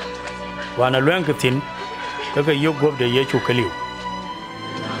 Rangpo. One a Lankatin, Kaka Yuk of the Yechu Kaliu.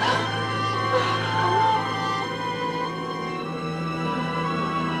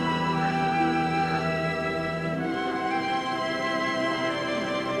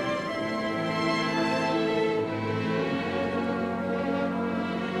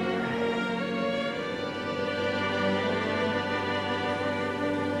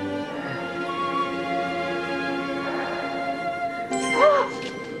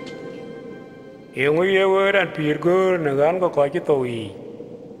 Yung yewer and pirgur nagan ko kajitoi.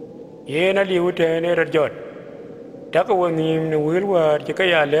 Ye na liwute ne rajot. ta ko nim ne wil war ci ka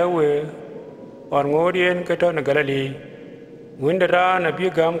ya lewe on ngodien ka to na galali wanda ra na bi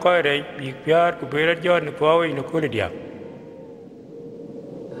gam ko re bi pyar ku bere jor ne ko wi ne ko dia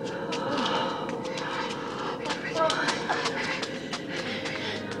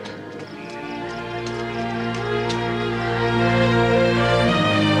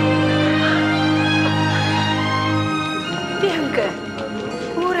Dinka,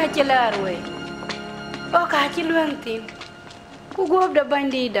 ura celarwe. O ka ci luantin. Ku gob da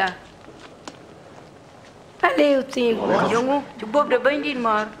bandida. Aleutin. Yongu, tu bob da bandit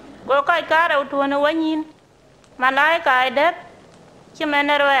mar. Go kai kara utwana wanyin. Malai kai dep. Ci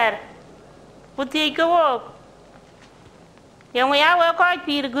menerwer. Puti ko wok. Yongu ya we ko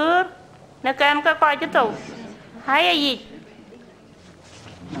pir gur. Na kan ka ko ci taw. Haya yi.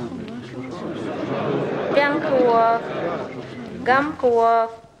 Đang cua. Gam cua.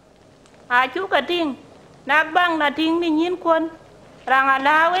 A chu ka ting. Nak bang na ting ni nyin kon. Ranga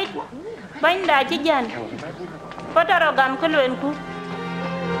lawe. Banda ci jan. Ko taro gam ko len ku.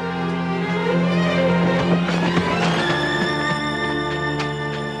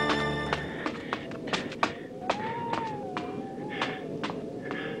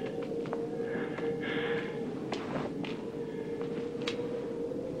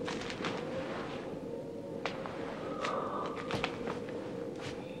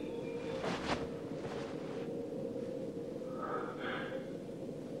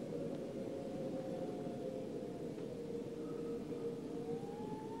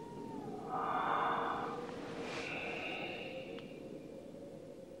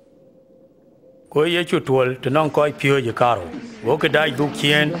 Ko ye chu tuol to non ko pio je karo wo ke dai du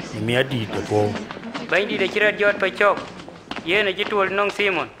kien mi adi to po Bandi da kira jot pa chok. Ye na jitul nong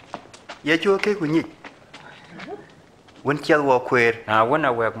Simon. Ye chu ke ku ni won chel wo kwer na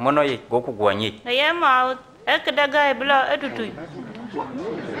wona wek mono yi go ku gwa ni Na ye mau ek daga e bla etutu.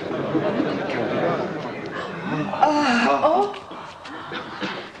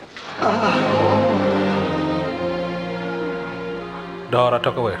 Dora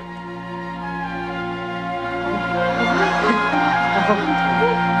to ko we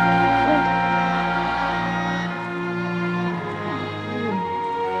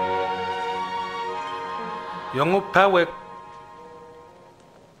Yongu pawek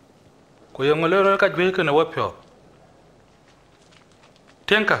ko yongu lero ka jwe ke na wapyo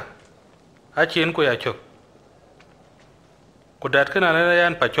Tenka a chin ko ya chok ko dat kana na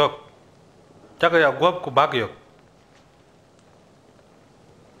yan pa chok chaka ya gwab ku bag yok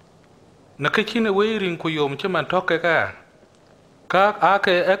na ke chine we ring ku yom che man toke ka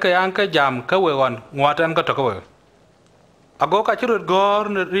ake anke jam ka we gon ngwatan ka to ko we ago ka chirut gor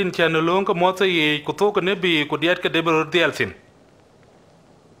ne rin chen long ko motse yi ku to ko ne bi ku diet ke de bro dielsin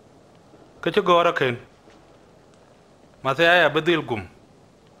ke che gora ken ma se aya bedil gum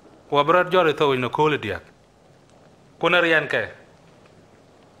ko bro jore to no ko le diak ko na rian ke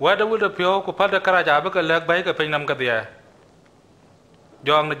wa da wul pyo ku pa da karaja ba ka lek bai ka pinam ka dia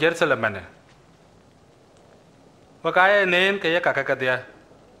jong na Jerusalem ne wa ka ye nen ke ya ka dia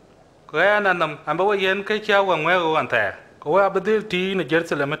ko ya nanam amba wa yen ke cha wa ngwe wa anta ko wa bedil ti na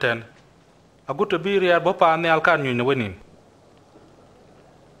Jerusalem ten aguto bi ria bo pa ne al kan nyu ne wenin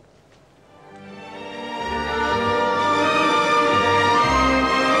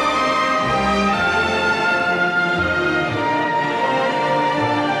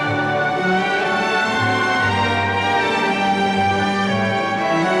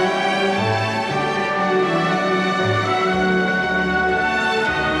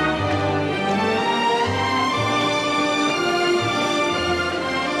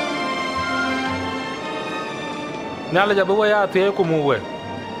Nala jabu wa ya te ku mu we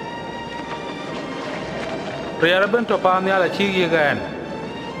Riara ben to pa nala chi yi gan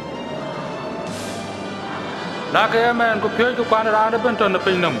La ke men ku pyo ku kwan ra ben to na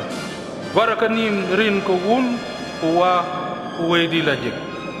pinam Gora ka nim rin ko wun ku wa ku we di la jik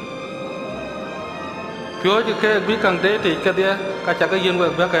Pyo ji ke bi kang de ti ka dia ka cha ka yin we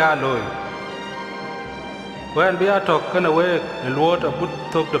ba ka ya loy Wen bi a tok kana we ni luot a but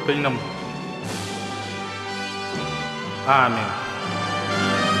tok de pinam Amen.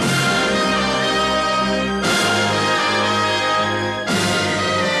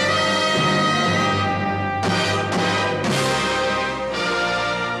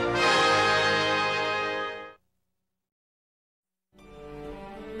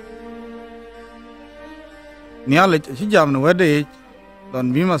 Niale ci jam no wede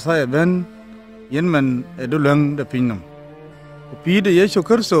don bi masaya ben yen men edulang de pinam pi de Yesu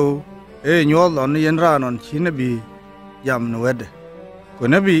Kristo e nyol on yen ranon ci nabi jam no wede ko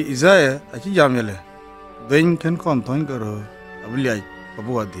nabi Isaiah a ci jam yele den ken kon ton garo abliaj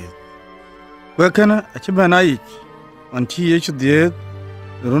abu ade we kana achi banai on ti yechu de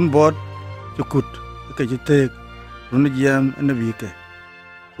run bot chukut ke jite run jam na bi ke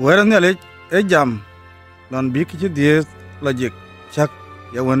wera ne le e jam non bi ke de lajik chak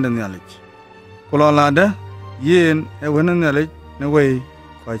ya wanda ne le kulo lada yen e wanda ne le ne we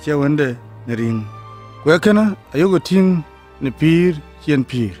kwa che wanda ne ring we kana ayogo ting ne pir chien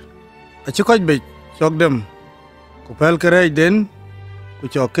pir achi koj be chok dem ku pel kere den ku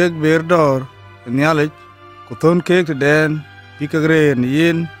chok kek ber dor ne le ku ton kek den pi kagre ni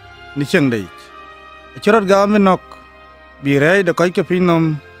yen ni cheng dei achorot ga me nok bi rei de koj ke pinom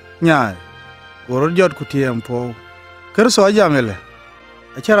nyaai ku rot jot ku tiem po ker so jamele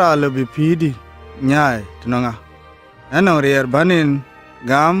achara le bi pidi nyaai tinonga anong rier banin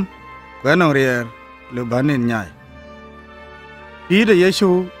gam ku anong rier le banin nyaai pide yesu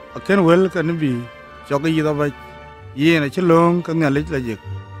aken wel kan bi chok yi da ba yen a chlong kan ne le jik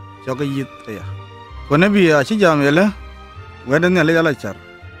chok yi ya ko ne bi a chi jamele wedan ne le ala char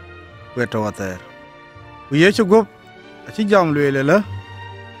weto water ku yesu gop a chi jam le la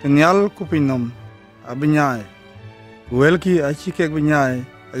nyal ku pinom abinyai welki a chi kek binyai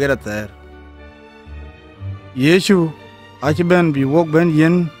agera ter yesu a chi ben bi wok ben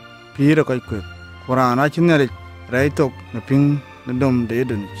yen pira kai ku qur'an a chi ne rai tok na ping na dom de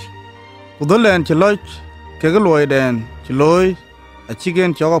denich ku dolen chi loch ke ga loy den chi loy a chi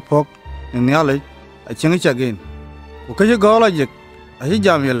gen choga pok nyale a ching chagen ku ke ga la jik a chi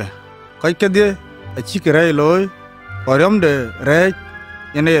jam yele kai ke de a chi ke rai loy koryom de rai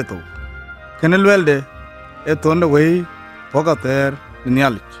yene to kenel welde e tonde wei poka ter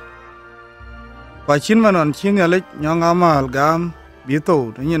nyale kwa chin manon chin nyale nyong amal gam bito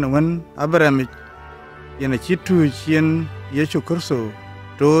nyen wen Abram yene chitu chin Yesu Kristo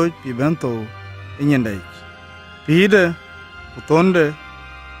to bi bento nyendai pide utonde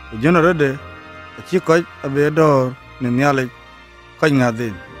ujenorede chi ko abedor ne nyale ko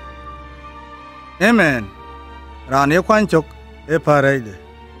ngadin amen ran ye kwan chok e pareide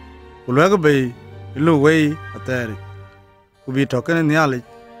ulwego be lu wei ateri kubi tokene nyale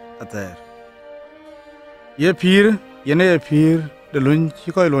ater ye pir yene ye pir de lun chi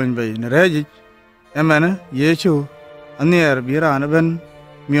ko lun be ne reji amen Yesu anier birana ben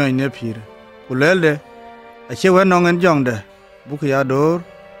mioy ne pir kulelde a chewe nongen jongde buku ya dor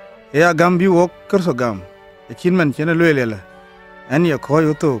e ya gambi wok kerso gam e kinmen chene lwelele en ya ko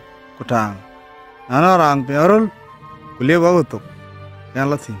yuto kutang ana rang perol kule wa uto yan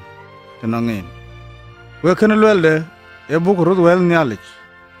latin tenongen we ken lwelde e buku rut wel nyalich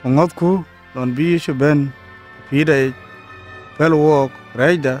ngot ku don bi shu ben pide pel wok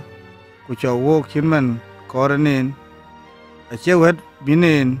raida ku cha wok kinmen korenin a chewet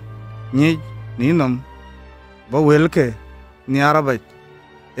binin ni ninom ba welke ni arabat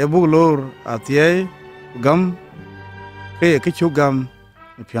e bug lor atie gam ke chu gam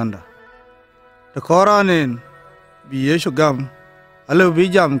pianda de koranin bi yesu gam alo bi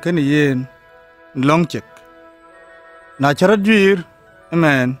jam ken yen long chek na charadwir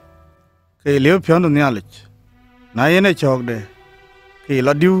amen ke lew pianda ni alich na yene chok de ke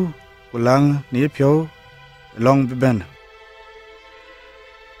ladiu ulang ni pyo long bi ben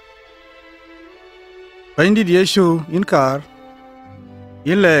Paindi Yesu in kar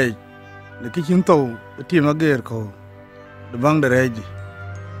ile de kichin to ti mager ko de bang de reji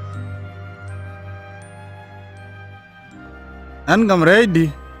an gam reidi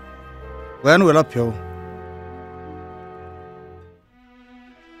wan wala pyo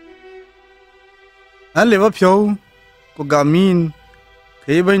an le pyo ko gamin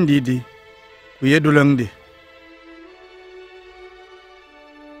ke bandi di ku yedulang di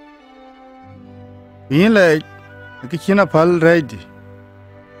Yinle kichina pal reidi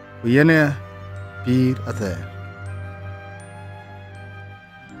uyene pir ate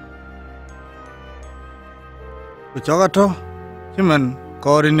uchogato chiman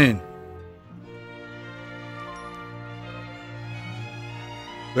korinin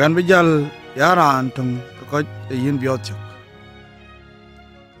wen bijal yaran tung ko yin biotchuk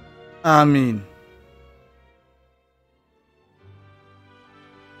amin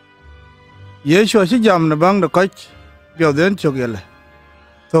Yesu a jam na bang da koch bio den chogele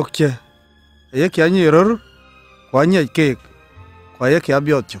tokche ye kya ni ror kwa nye kek kwa ye kya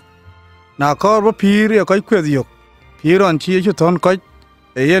bio chok na kor bo pir ye koch kwed yok piron chi Yesu ton koch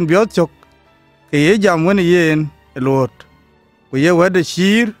e yen bio chok ke ye jam wen yen elot ku ye wede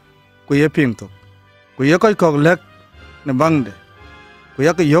shir ku ye ping to ku ye koch kok lek na bang de ku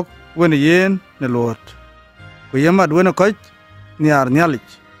ye ke yok wen yen ne lot ku ye mad wen koch niar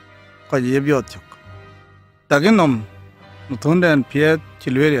nyalich ko ye biot chok taginom nutunden piet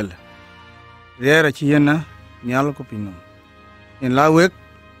chilweriel rera chiena nyal ko pinom in lawek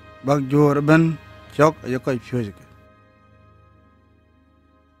bag jor ben chok ayoko pyojike